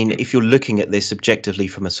 Ethan. I mean, if you're looking at this objectively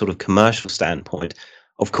from a sort of commercial standpoint,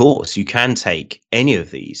 of course, you can take any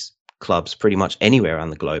of these clubs pretty much anywhere around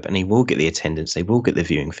the globe and they will get the attendance, they will get the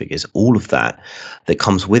viewing figures, all of that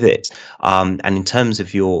comes with it. And in terms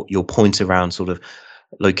of your point around sort of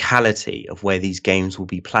locality of where these games will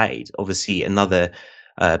be played, obviously another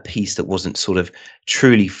piece that wasn't sort of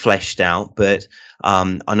truly fleshed out, but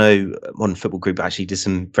I know Modern Football Group actually did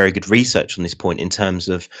some very good research on this point in terms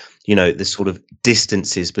of, you know, the sort of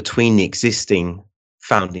distances between the existing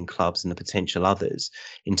founding clubs and the potential others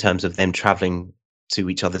in terms of them traveling to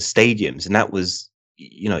each other's stadiums, and that was,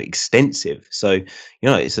 you know, extensive. So, you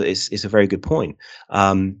know, it's a very good point.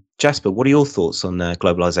 Jasper, what are your thoughts on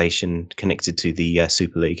globalization connected to the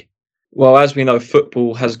Super League? Well, as we know,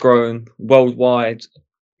 football has grown worldwide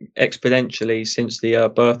exponentially since the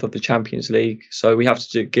birth of the Champions League. So we have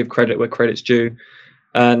to give credit where credit's due.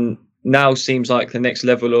 And now seems like the next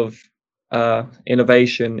level of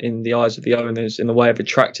innovation in the eyes of the owners in the way of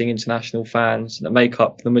attracting international fans that make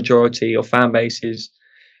up the majority of fan bases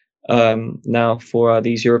now for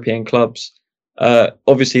these European clubs.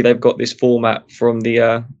 Obviously, they've got this format from the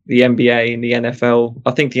NBA and the NFL.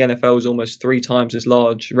 I think the NFL is almost 3 times as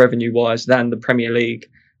large revenue-wise than the Premier League.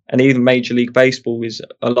 And even Major League Baseball is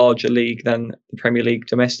a larger league than the Premier League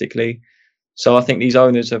domestically. So I think these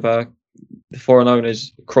owners have, the foreign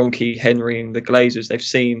owners, Kroenke, Henry and the Glazers, they've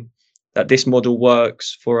seen that this model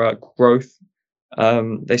works for growth.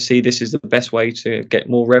 They see this is the best way to get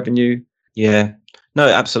more revenue. Yeah, no,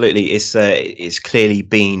 absolutely. It's clearly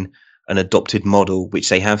been an adopted model, which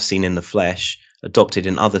they have seen in the flesh, adopted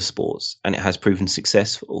in other sports, and it has proven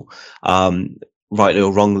successful. Rightly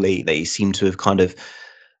or wrongly, they seem to have kind of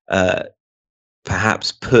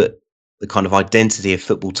perhaps put the kind of identity of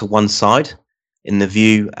football to one side in the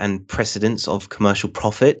view and precedence of commercial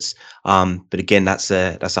profits. But again, that's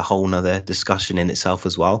a whole nother discussion in itself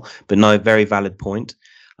as well. But no, very valid point.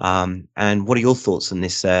 And what are your thoughts on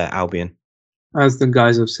this, Albion? As the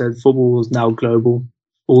guys have said, football is now global.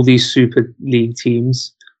 All these Super League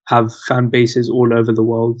teams have fan bases all over the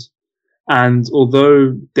world. And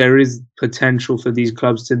although there is potential for these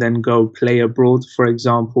clubs to then go play abroad, for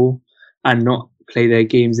example, and not play their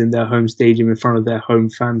games in their home stadium in front of their home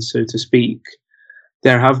fans, so to speak,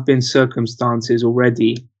 there have been circumstances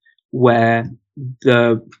already where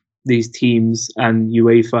these teams and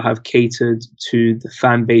UEFA have catered to the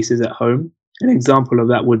fan bases at home. An example of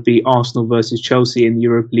that would be Arsenal versus Chelsea in the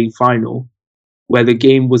Europa League final, where the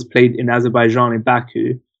game was played in Azerbaijan in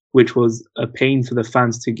Baku, which was a pain for the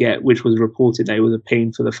fans to get, which was reported that it was a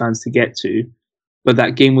pain for the fans to get to. But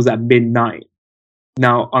that game was at midnight.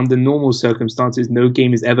 Now, under normal circumstances, no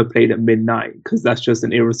game is ever played at midnight because that's just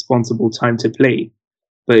an irresponsible time to play.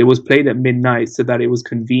 But it was played at midnight so that it was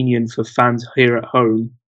convenient for fans here at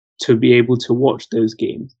home to be able to watch those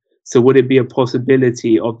games. So would it be a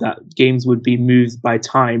possibility of that games would be moved by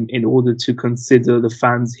time in order to consider the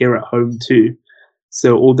fans here at home too?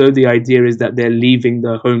 So although the idea is that they're leaving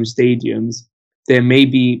the home stadiums, they may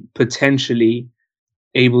be potentially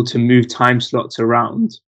able to move time slots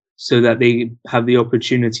around so that they have the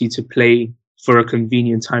opportunity to play for a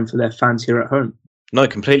convenient time for their fans here at home. No,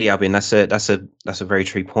 completely, Albin. That's a very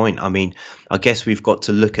true point. I mean, I guess we've got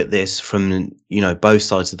to look at this from, both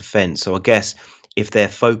sides of the fence. So I guess if they're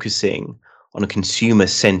focusing on a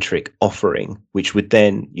consumer-centric offering, which would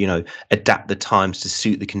then, adapt the times to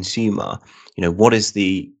suit the consumer, what is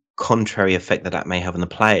the contrary effect that may have on the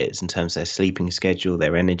players in terms of their sleeping schedule,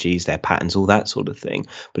 their energies, their patterns, all that sort of thing.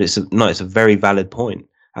 But it's a very valid point.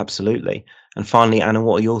 Absolutely. And finally, Anna,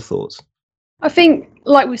 what are your thoughts? I think,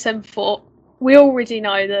 like we said before, we already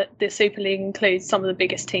know that the Super League includes some of the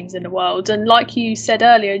biggest teams in the world. And like you said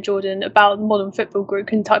earlier, Jordan, about Modern Football Group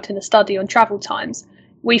conducting a study on travel times,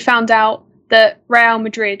 we found out that Real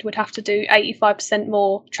Madrid would have to do 85%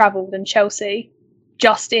 more travel than Chelsea,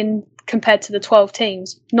 just in compared to the 12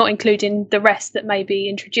 teams, not including the rest that may be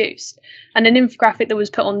introduced. And an infographic that was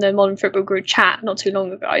put on the Modern Football Group chat not too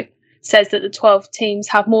long ago says that the 12 teams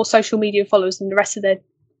have more social media followers than the rest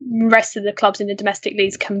of the clubs in the domestic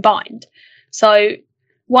leagues combined. So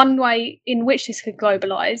one way in which this could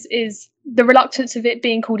globalise is the reluctance of it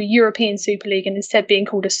being called a European Super League and instead being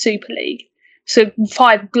called a Super League. So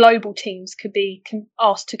 5 global teams could be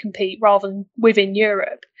asked to compete rather than within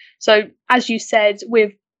Europe. So as you said,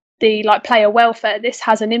 with the player welfare, this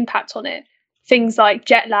has an impact on it. Things like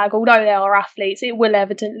jet lag, although they are athletes, it will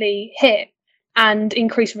evidently hit. And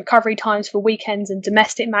increased recovery times for weekends and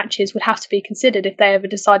domestic matches would have to be considered if they ever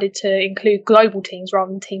decided to include global teams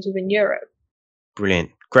rather than teams within Europe.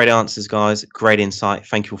 Brilliant. Great answers, guys. Great insight.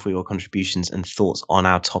 Thank you for your contributions and thoughts on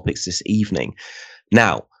our topics this evening.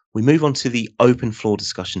 Now, we move on to the open floor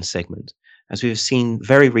discussion segment. As we have seen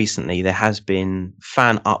very recently, there has been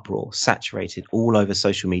fan uproar saturated all over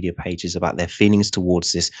social media pages about their feelings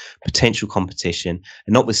towards this potential competition.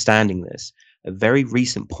 And notwithstanding this, a very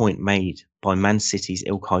recent point made by Man City's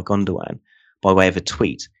Ilkay Gundogan by way of a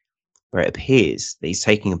tweet, where it appears that he's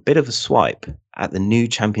taking a bit of a swipe at the new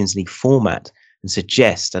Champions League format and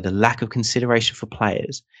suggests that a lack of consideration for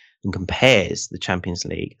players and compares the Champions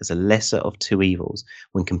League as a lesser of two evils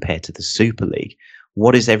when compared to the Super League.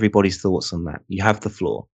 What is everybody's thoughts on that? You have the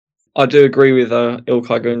floor. I do agree with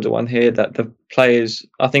Ilkay Gundogan here that the players,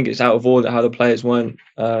 I think it's out of order how the players weren't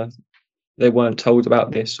told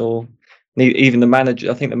about this, or even the manager.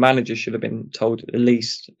 I think the manager should have been told at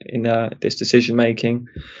least in this decision making.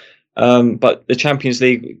 But the Champions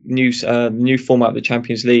League new format of the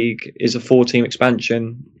Champions League is a 4-team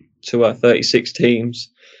expansion to 36 teams,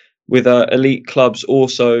 with elite clubs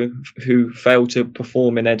also who fail to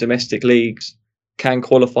perform in their domestic leagues can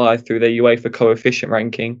qualify through their UEFA coefficient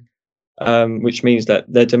ranking, which means that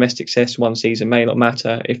their domestic success one season may not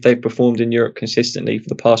matter if they've performed in Europe consistently for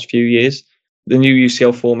the past few years. The new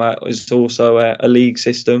UCL format is also a league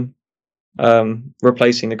system,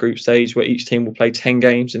 replacing the group stage, where each team will play 10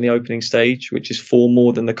 games in the opening stage, which is 4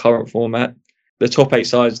 more than the current format. The top 8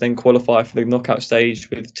 sides then qualify for the knockout stage,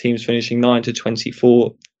 with teams finishing 9 to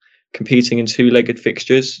 24 competing in 2-legged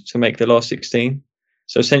fixtures to make the last 16.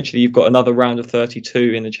 So essentially you've got another round of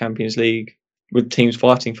 32 in the Champions League, with teams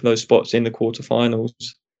fighting for those spots in the quarterfinals.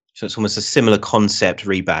 So it's almost a similar concept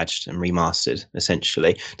rebadged and remastered,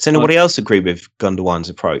 essentially. Does anybody else agree with Gundogan's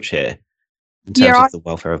approach here in terms of the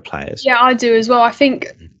welfare of players? Yeah, I do as well. I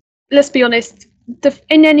think, let's be honest,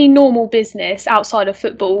 in any normal business outside of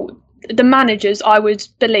football, the managers, I would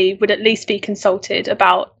believe, would at least be consulted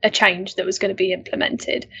about a change that was going to be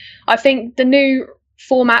implemented. I think the new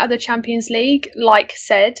format of the Champions League, like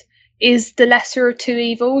said, is the lesser of two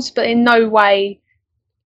evils, but in no way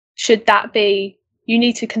should that be, you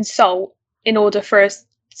need to consult in order for a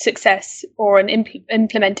success or an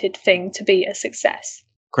implemented thing to be a success.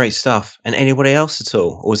 Great stuff. And anybody else at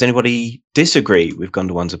all? Or does anybody disagree with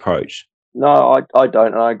Gundogan's approach? No, I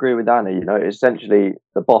don't, and I agree with Annie. Essentially,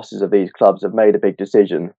 the bosses of these clubs have made a big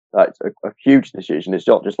decision. That's a huge decision. It's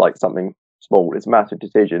not just like something small; it's a massive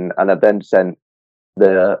decision, and they've then sent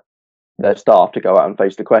their staff to go out and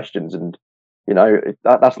face the questions. And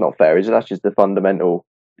that's not fair, is it? That's just the fundamental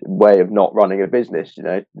way of not running a business.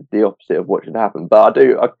 The opposite of what should happen. But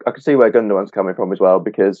I can see where Gundogan's coming from as well,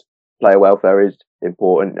 because player welfare is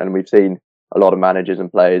important, and we've seen a lot of managers and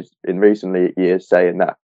players in recent years saying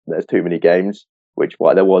that there's too many games, which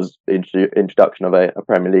why there was introduction of a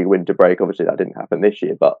Premier League winter break. Obviously that didn't happen this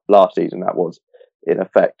year, but last season that was in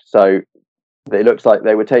effect. So it looks like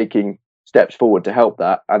they were taking steps forward to help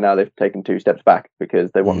that, and now they've taken 2 steps back because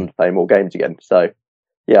they want them to play more games again. So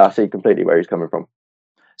yeah, I see completely where he's coming from.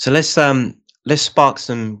 So let's spark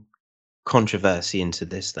some controversy into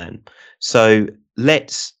this then. So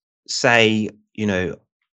let's say,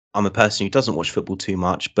 I'm a person who doesn't watch football too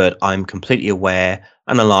much, but I'm completely aware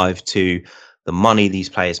and alive to the money these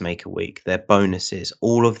players make a week, their bonuses,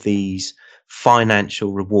 all of these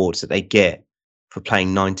financial rewards that they get for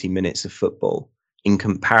playing 90 minutes of football in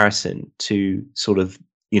comparison to sort of,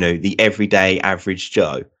 the everyday average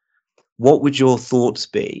Joe. What would your thoughts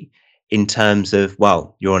be in terms of,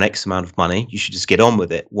 well, you're on X amount of money, you should just get on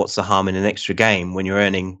with it. What's the harm in an extra game when you're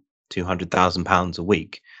earning £200,000 a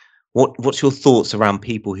week? What's your thoughts around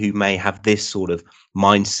people who may have this sort of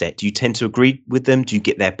mindset? Do you tend to agree with them? Do you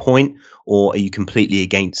get their point, or are you completely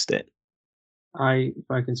against it? If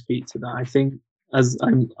I can speak to that, I think I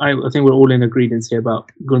think we're all in agreement here about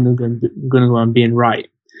Gundogan being right.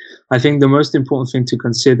 I think the most important thing to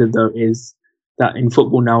consider though is that in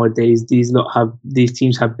football nowadays, these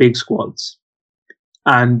teams have big squads,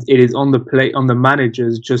 and it is on the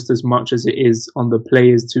managers just as much as it is on the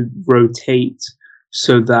players to rotate,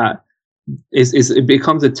 so that it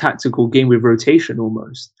becomes a tactical game with rotation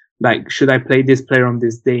almost. Like, should I play this player on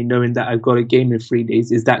this day knowing that I've got a game in 3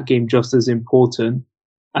 days? Is that game just as important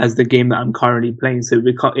as the game that I'm currently playing? So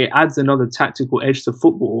it adds another tactical edge to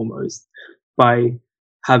football almost, by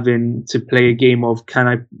having to play a game of can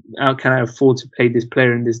I afford to play this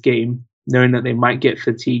player in this game, knowing that they might get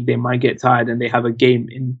fatigued, they might get tired, and they have a game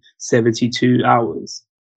in 72 hours.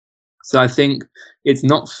 So I think it's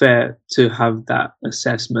not fair to have that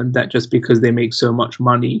assessment that just because they make so much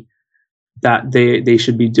money that they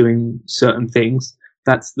should be doing certain things.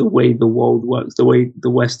 That's the way the world works, the way the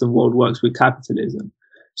Western world works with capitalism.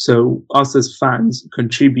 So us as fans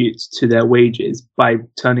contribute to their wages by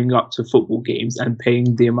turning up to football games and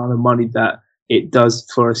paying the amount of money that it does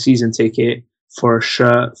for a season ticket, for a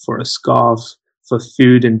shirt, for a scarf, for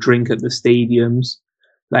food and drink at the stadiums.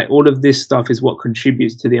 Like, all of this stuff is what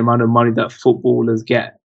contributes to the amount of money that footballers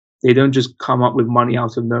get. They don't just come up with money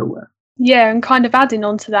out of nowhere. Yeah, and kind of adding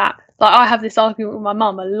on to that, like, I have this argument with my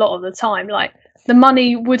mum a lot of the time. Like, the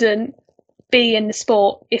money wouldn't be in the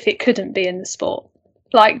sport if it couldn't be in the sport.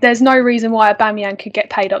 Like, there's no reason why Aubameyang could get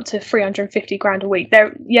paid up to 350 grand a week.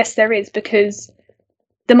 Yes, there is, because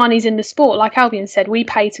the money's in the sport. Like Albion said, we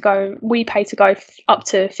pay to go up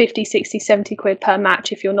to 50, 60, 70 quid per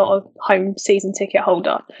match if you're not a home season ticket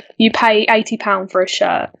holder. You pay £80 for a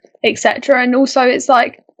shirt, etc. And also, it's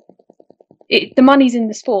like, the money's in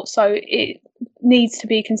the sport, so it needs to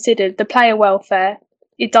be considered. The player welfare,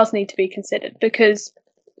 it does need to be considered, because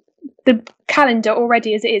the calendar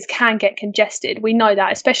already as it is can get congested. We know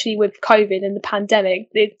that, especially with COVID and the pandemic.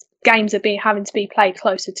 Games are having to be played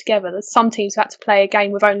closer together. Some teams have had to play a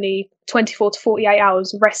game with only 24 to 48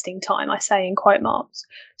 hours resting time, I say in quote marks.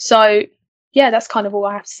 So, yeah, that's kind of all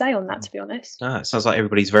I have to say on that, to be honest. It sounds like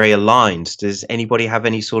everybody's very aligned. Does anybody have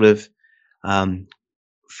any sort of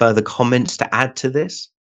further comments to add to this?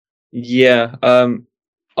 Yeah,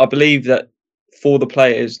 I believe that for the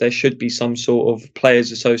players, there should be some sort of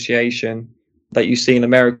players' association that you see in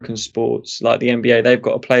American sports, like the NBA. They've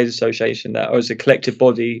got a players' association that is a collective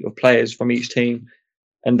body of players from each team,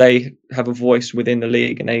 and they have a voice within the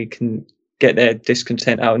league, and they can get their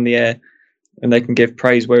discontent out in the air, and they can give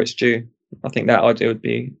praise where it's due. I think that idea would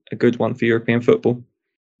be a good one for European football.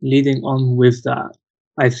 Leading on with that,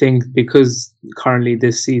 I think because currently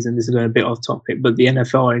this season, this is going a bit off topic, but the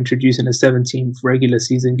NFL are introducing a 17th regular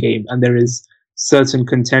season game, and there is certain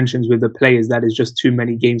contentions with the players that is just too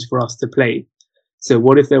many games for us to play. So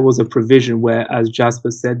what if there was a provision where, as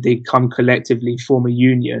Jasper said, they come collectively, form a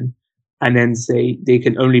union, and then say they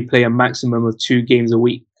can only play a maximum of 2 games a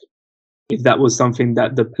week? If that was something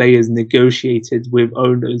that the players negotiated with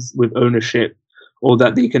owners, with ownership or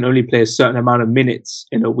that they can only play a certain amount of minutes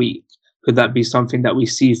in a week? Could that be something that we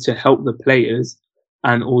see to help the players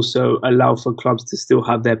and also allow for clubs to still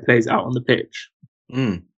have their players out on the pitch?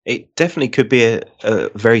 It definitely could be a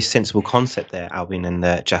very sensible concept there, Albin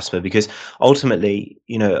and Jasper, because ultimately,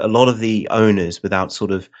 a lot of the owners, without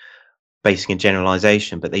sort of basing a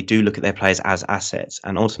generalization, but they do look at their players as assets,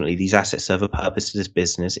 and ultimately these assets serve a purpose to this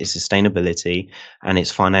business, its sustainability and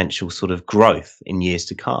its financial sort of growth in years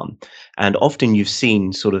to come. And often you've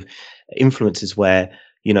seen sort of influences where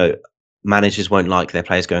managers won't like their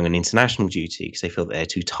players going on international duty because they feel that they're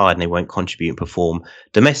too tired and they won't contribute and perform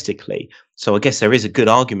domestically. So I guess there is a good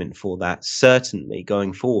argument for that, certainly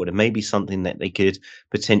going forward, and maybe something that they could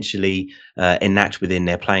potentially enact within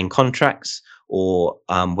their playing contracts, or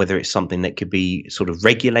whether it's something that could be sort of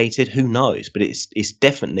regulated, who knows? But it's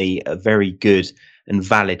definitely a very good and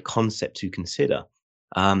valid concept to consider.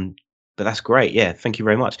 But that's great. Yeah, thank you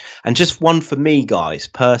very much. And just one for me, guys,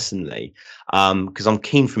 personally, because I'm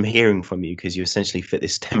keen from hearing from you, because you essentially fit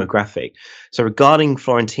this demographic. So regarding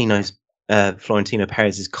Florentino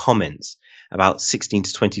Perez's comments about 16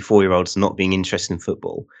 to 24-year-olds not being interested in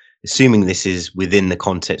football, assuming this is within the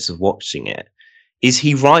context of watching it, is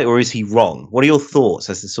he right or is he wrong? What are your thoughts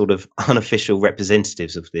as the sort of unofficial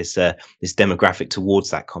representatives of this demographic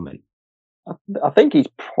towards that comment? I think he's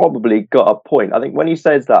probably got a point. I think when he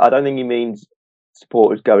says that, I don't think he means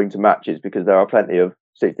supporters going to matches, because there are plenty of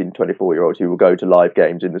 16 to 24-year-olds who will go to live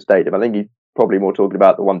games in the stadium. I think he's probably more talking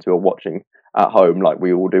about the ones who are watching at home, like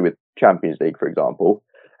we all do with Champions League, for example.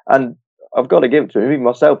 And I've got to give it to him, even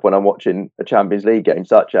myself, when I'm watching a Champions League game,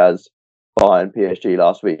 such as Bayern PSG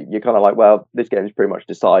last week, you're kind of like, well, this game is pretty much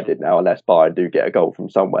decided now, unless Bayern do get a goal from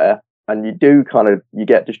somewhere. And you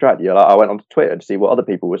get distracted. You're like, I went onto Twitter to see what other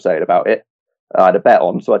people were saying about it. I had a bet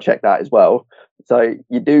on, so I checked that as well. So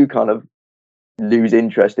you do kind of lose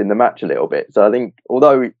interest in the match a little bit. So I think,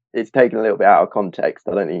 although it's taken a little bit out of context,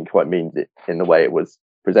 I don't think he quite means it in the way it was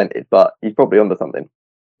presented, but he's probably onto something.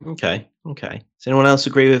 Okay. Does anyone else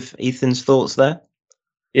agree with Ethan's thoughts there?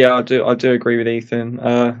 Yeah, I do agree with Ethan.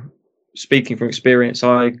 Speaking from experience,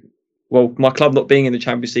 my club not being in the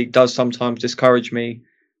Champions League does sometimes discourage me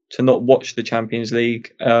to not watch the Champions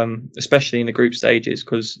League, especially in the group stages,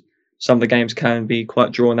 because some of the games can be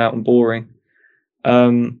quite drawn out and boring.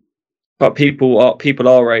 But people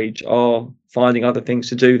our age are finding other things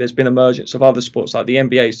to do. There's been emergence of other sports, like the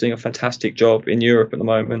NBA is doing a fantastic job in Europe at the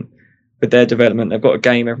moment with their development. They've got a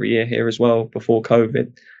game every year here as well before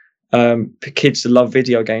COVID. For kids that love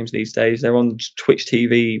video games these days, they're on Twitch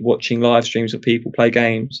TV watching live streams of people play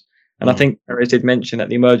games. And I think Perez did mention that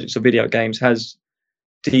the emergence of video games has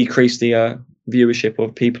decreased the viewership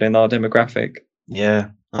of people in our demographic. Yeah.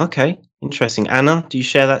 Okay. Interesting. Anna, do you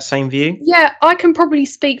share that same view? Yeah, I can probably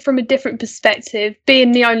speak from a different perspective.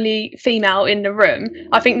 Being the only female in the room,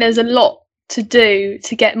 I think there's a lot to do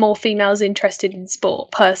to get more females interested in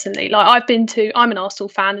sport, personally. Like, I'm an Arsenal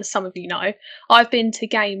fan, as some of you know. I've been to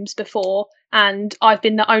games before, and I've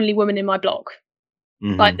been the only woman in my block.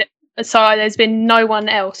 So there's been no one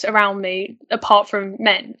else around me apart from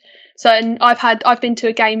men. So, and I've been to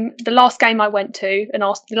a game. The last game I went to, and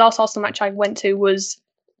the last Arsenal match I went to was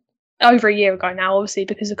over a year ago now, obviously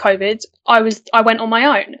because of COVID. I went on my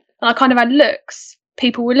own, and I kind of had looks.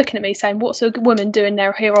 People were looking at me saying, "What's a woman doing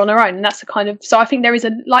there here on her own?" And that's the kind of. So I think there is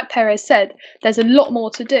like Perez said, there's a lot more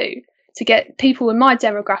to do to get people in my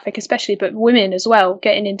demographic, especially, but women as well,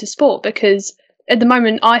 getting into sport, because at the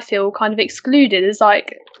moment I feel kind of excluded. As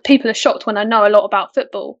like, people are shocked when I know a lot about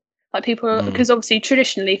football. Like, people, because obviously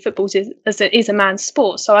traditionally football is a man's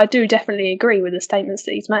sport. So I do definitely agree with the statements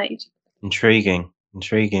that he's made. Intriguing.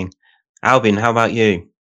 Albin, how about you?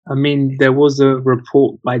 I mean, there was a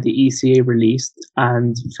report by the ECA released,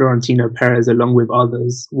 and Florentino Perez, along with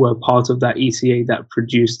others, were part of that ECA that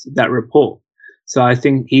produced that report. So I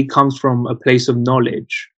think he comes from a place of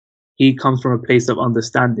knowledge. He comes from a place of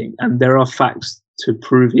understanding, and there are facts to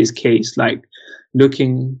prove his case. Like,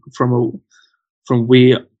 looking from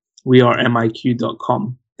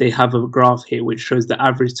wearemiq.com, they have a graph here which shows the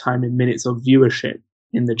average time in minutes of viewership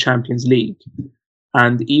in the Champions League.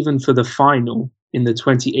 And even for the final in the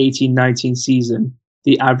 2018-19 season,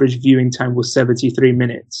 the average viewing time was 73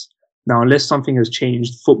 minutes. Now, unless something has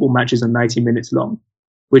changed, football matches are 90 minutes long,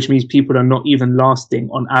 which means people are not even lasting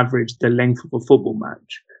on average the length of a football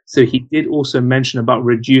match. So he did also mention about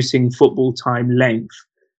reducing football time length,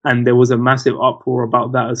 and there was a massive uproar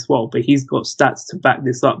about that as well. But he's got stats to back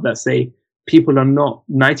this up that say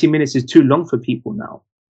 90 minutes is too long for people now.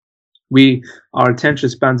 Our attention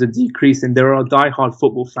spans are decreasing. There are diehard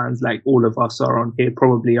football fans, like all of us are on here,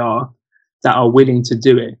 probably are, that are willing to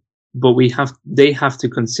do it. But they have to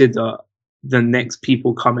consider the next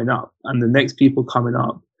people coming up. And the next people coming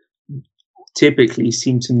up typically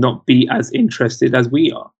seem to not be as interested as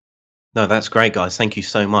we are. No, that's great, guys. Thank you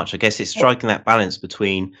so much. I guess it's striking that balance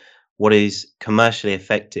between what is commercially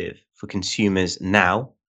effective for consumers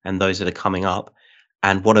now and those that are coming up,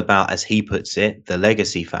 and what about, as he puts it, the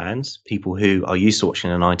legacy fans, people who are used to watching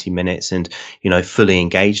the 90 minutes and, fully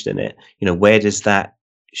engaged in it. Where does that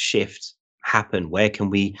shift happen? Where can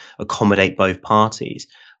we accommodate both parties?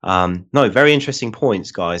 No, very interesting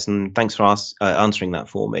points, guys, and thanks for answering that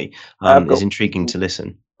for me. It's intriguing to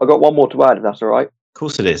listen. I've got one more to add, if that's all right. Of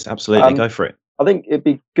course it is. Absolutely. Go for it. I think it'd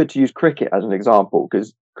be good to use cricket as an example,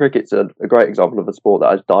 because cricket's a great example of a sport that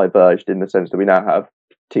has diverged in the sense that we now have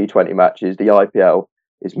T20 matches. The IPL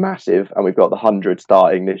is massive, and we've got the 100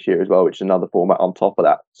 starting this year as well, which is another format on top of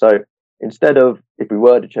that. So instead of, if we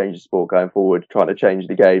were to change the sport going forward, trying to change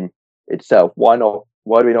the game itself, why do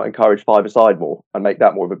we not encourage 5-a-side more and make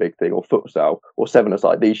that more of a big thing, or futsal, or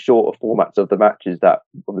 7-a-side, these shorter formats of the matches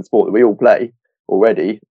of the sport that we all play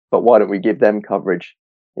already, but why don't we give them coverage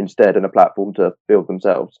instead and a platform to build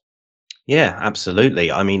themselves? Yeah,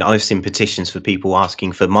 absolutely. I mean, I've seen petitions for people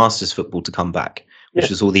asking for Masters football to come back,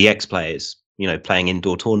 which is all the ex-players, playing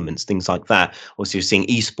indoor tournaments, things like that. Also, you're seeing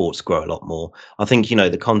esports grow a lot more. I think,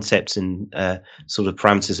 the concepts and sort of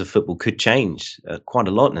parameters of football could change quite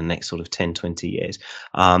a lot in the next sort of 10, 20 years.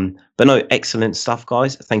 But no, excellent stuff,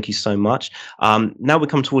 guys. Thank you so much. Now we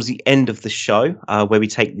come towards the end of the show where we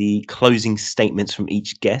take the closing statements from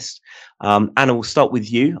each guest. Anna, we'll start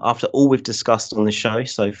with you. After all we've discussed on the show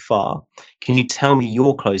so far, can you tell me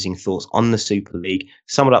your closing thoughts on the Super League?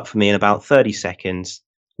 Sum it up for me in about 30 seconds.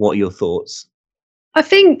 What are your thoughts? I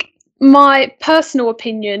think my personal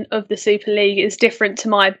opinion of the Super League is different to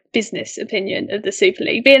my business opinion of the Super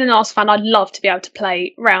League. Being an Arsenal fan, I'd love to be able to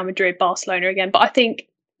play Real Madrid, Barcelona again, but I think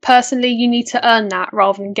personally you need to earn that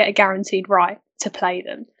rather than get a guaranteed right to play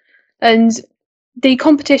them. And the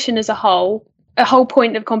competition as a whole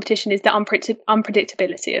point of competition is the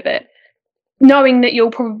unpredictability of it. Knowing that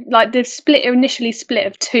you'll probably, like the initially split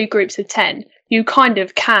of 2 groups of 10, you kind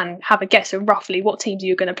of can have a guess of roughly what teams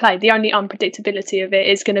you're going to play. The only unpredictability of it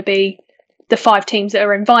is going to be the 5 teams that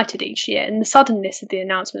are invited each year, and the suddenness of the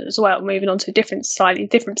announcement as well, moving on to a slightly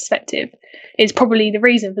different perspective, is probably the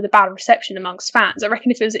reason for the bad reception amongst fans. I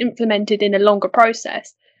reckon if it was implemented in a longer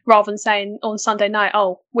process, rather than saying on Sunday night,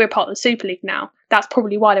 oh, we're part of the Super League now, that's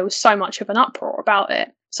probably why there was so much of an uproar about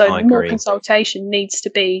it. So more consultation needs to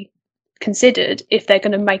be considered if they're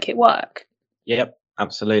going to make it work. Yep,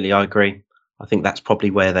 absolutely. I agree. I think that's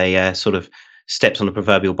probably where they sort of stepped on the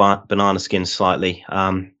proverbial banana skin slightly.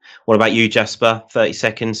 What about you, Jasper? 30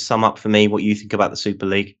 seconds. Sum up for me what you think about the Super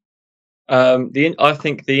League. I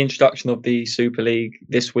think the introduction of the Super League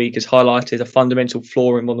this week has highlighted a fundamental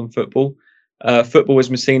flaw in modern football. Football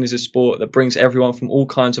is seen as a sport that brings everyone from all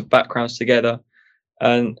kinds of backgrounds together.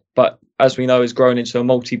 But as we know, has grown into a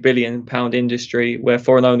multi-billion pound industry where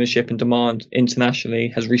foreign ownership and demand internationally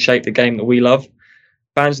has reshaped the game that we love.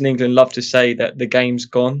 Fans in England love to say that the game's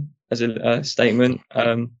gone as a statement,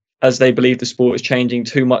 as they believe the sport is changing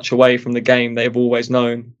too much away from the game they have always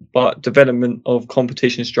known. But development of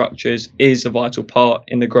competition structures is a vital part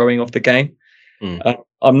in the growing of the game.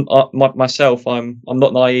 I'm not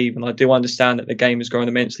naive, and I do understand that the game has grown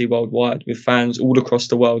immensely worldwide, with fans all across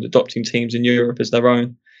the world adopting teams in Europe as their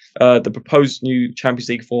own. The proposed new Champions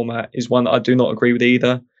League format is one that I do not agree with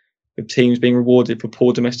either, with teams being rewarded for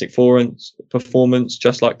poor domestic performance,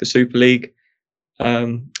 just like the Super League.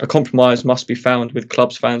 A compromise must be found with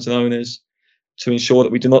clubs, fans and owners to ensure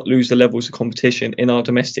that we do not lose the levels of competition in our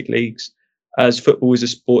domestic leagues, as football is a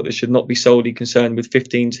sport that should not be solely concerned with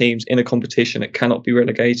 15 teams in a competition that cannot be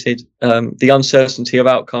relegated. The uncertainty of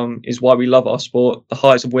outcome is why we love our sport. The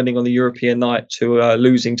highs of winning on the European night to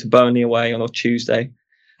losing to Burnley away on a Tuesday.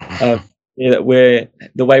 The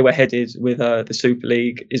way we're headed with the Super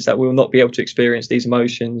League is that we will not be able to experience these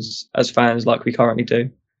emotions as fans like we currently do.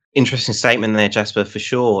 Interesting statement there, Jasper, for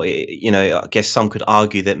sure. I guess some could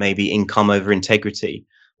argue that maybe income over integrity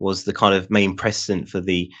was the kind of main precedent for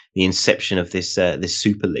the inception of this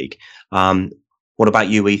Super League. What about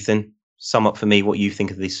you, Ethan? Sum up for me what you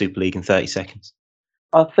think of the Super League in 30 seconds.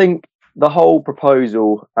 I think the whole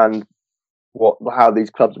proposal and how these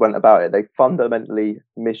clubs went about it, they fundamentally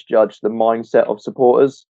misjudged the mindset of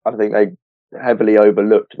supporters. I think they heavily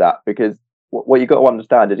overlooked that, because what you've got to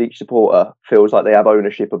understand is each supporter feels like they have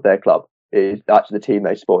ownership of their club. It's actually the team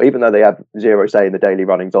they support, even though they have zero say in the daily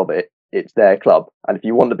runnings of it. It's their club, and if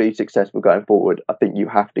you want to be successful going forward, I think you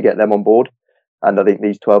have to get them on board. And I think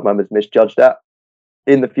these 12 members misjudged that.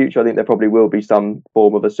 In the future, I think there probably will be some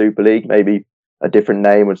form of a Super League, maybe a different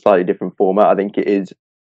name or slightly different format. I think it is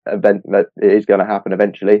event that it is going to happen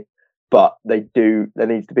eventually, but there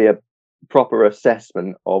needs to be a proper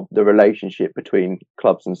assessment of the relationship between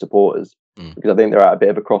clubs and supporters, because I think they're at a bit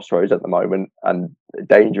of a crossroads at the moment, and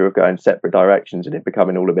danger of going separate directions and it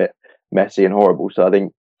becoming all a bit messy and horrible. So I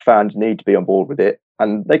think fans need to be on board with it,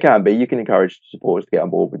 and they can be. You can encourage supporters to get on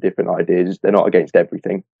board with different ideas. They're not against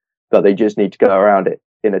everything, but they just need to go around it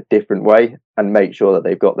in a different way and make sure that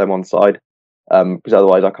they've got them on side, because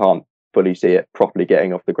otherwise I can't fully see it properly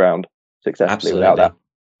getting off the ground successfully without that.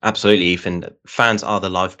 Absolutely, Ethan. Fans are the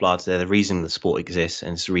lifeblood. They're the reason the sport exists,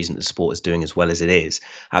 and it's the reason the sport is doing as well as it is.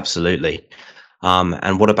 Absolutely.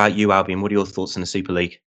 And what about you, Albion? What are your thoughts on the Super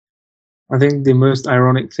League? I think the most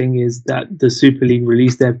ironic thing is that the Super League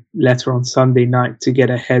released their letter on Sunday night to get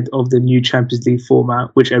ahead of the new Champions League format,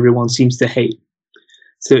 which everyone seems to hate.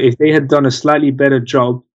 So if they had done a slightly better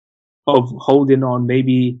job of holding on,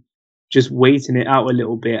 maybe just waiting it out a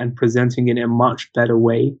little bit and presenting it in a much better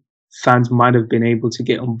way, fans might have been able to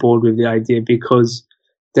get on board with the idea, because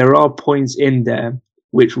there are points in there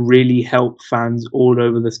which really help fans all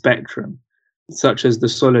over the spectrum, such as the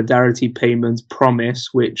solidarity payments promise,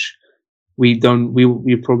 which we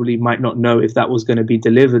probably might not know if that was going to be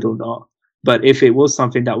delivered or not. But if it was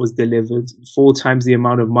something that was delivered, 4 times the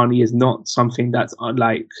amount of money is not something that's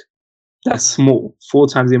small. 4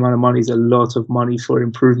 times the amount of money is a lot of money for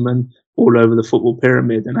improvement all over the football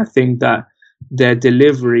pyramid. And I think that their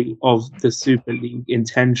delivery of the Super League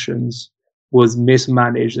intentions was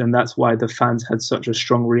mismanaged, and that's why the fans had such a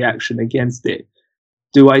strong reaction against it.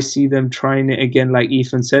 Do I see them trying it again, like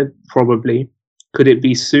Ethan said? Probably. Could it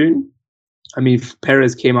be soon? I mean,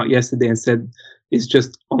 Perez came out yesterday and said it's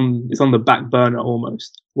on the back burner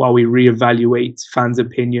almost, while we reevaluate fans'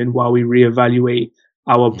 opinion, while we reevaluate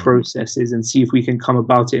our processes and see if we can come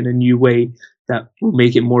about it in a new way that will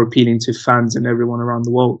make it more appealing to fans and everyone around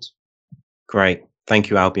the world. Great. Thank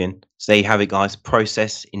you, Albion. So there you have it, guys.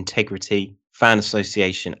 Process, integrity, fan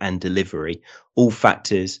association, and delivery. All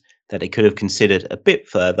factors that they could have considered a bit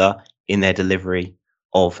further in their delivery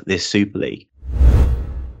of this Super League.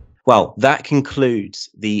 Well, that concludes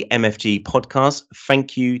the MFG podcast.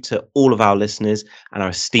 Thank you to all of our listeners and our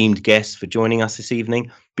esteemed guests for joining us this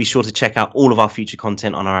evening. Be sure to check out all of our future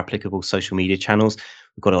content on our applicable social media channels.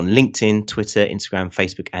 We've got it on LinkedIn, Twitter, Instagram,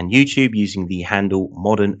 Facebook, and YouTube using the handle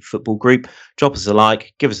Modern Football Group. Drop us a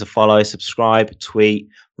like, give us a follow, subscribe, tweet,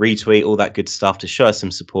 retweet, all that good stuff to show us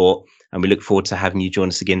some support. And we look forward to having you join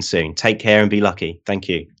us again soon. Take care and be lucky. Thank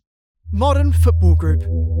you. Modern Football Group.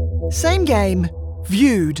 Same game,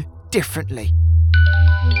 viewed differently.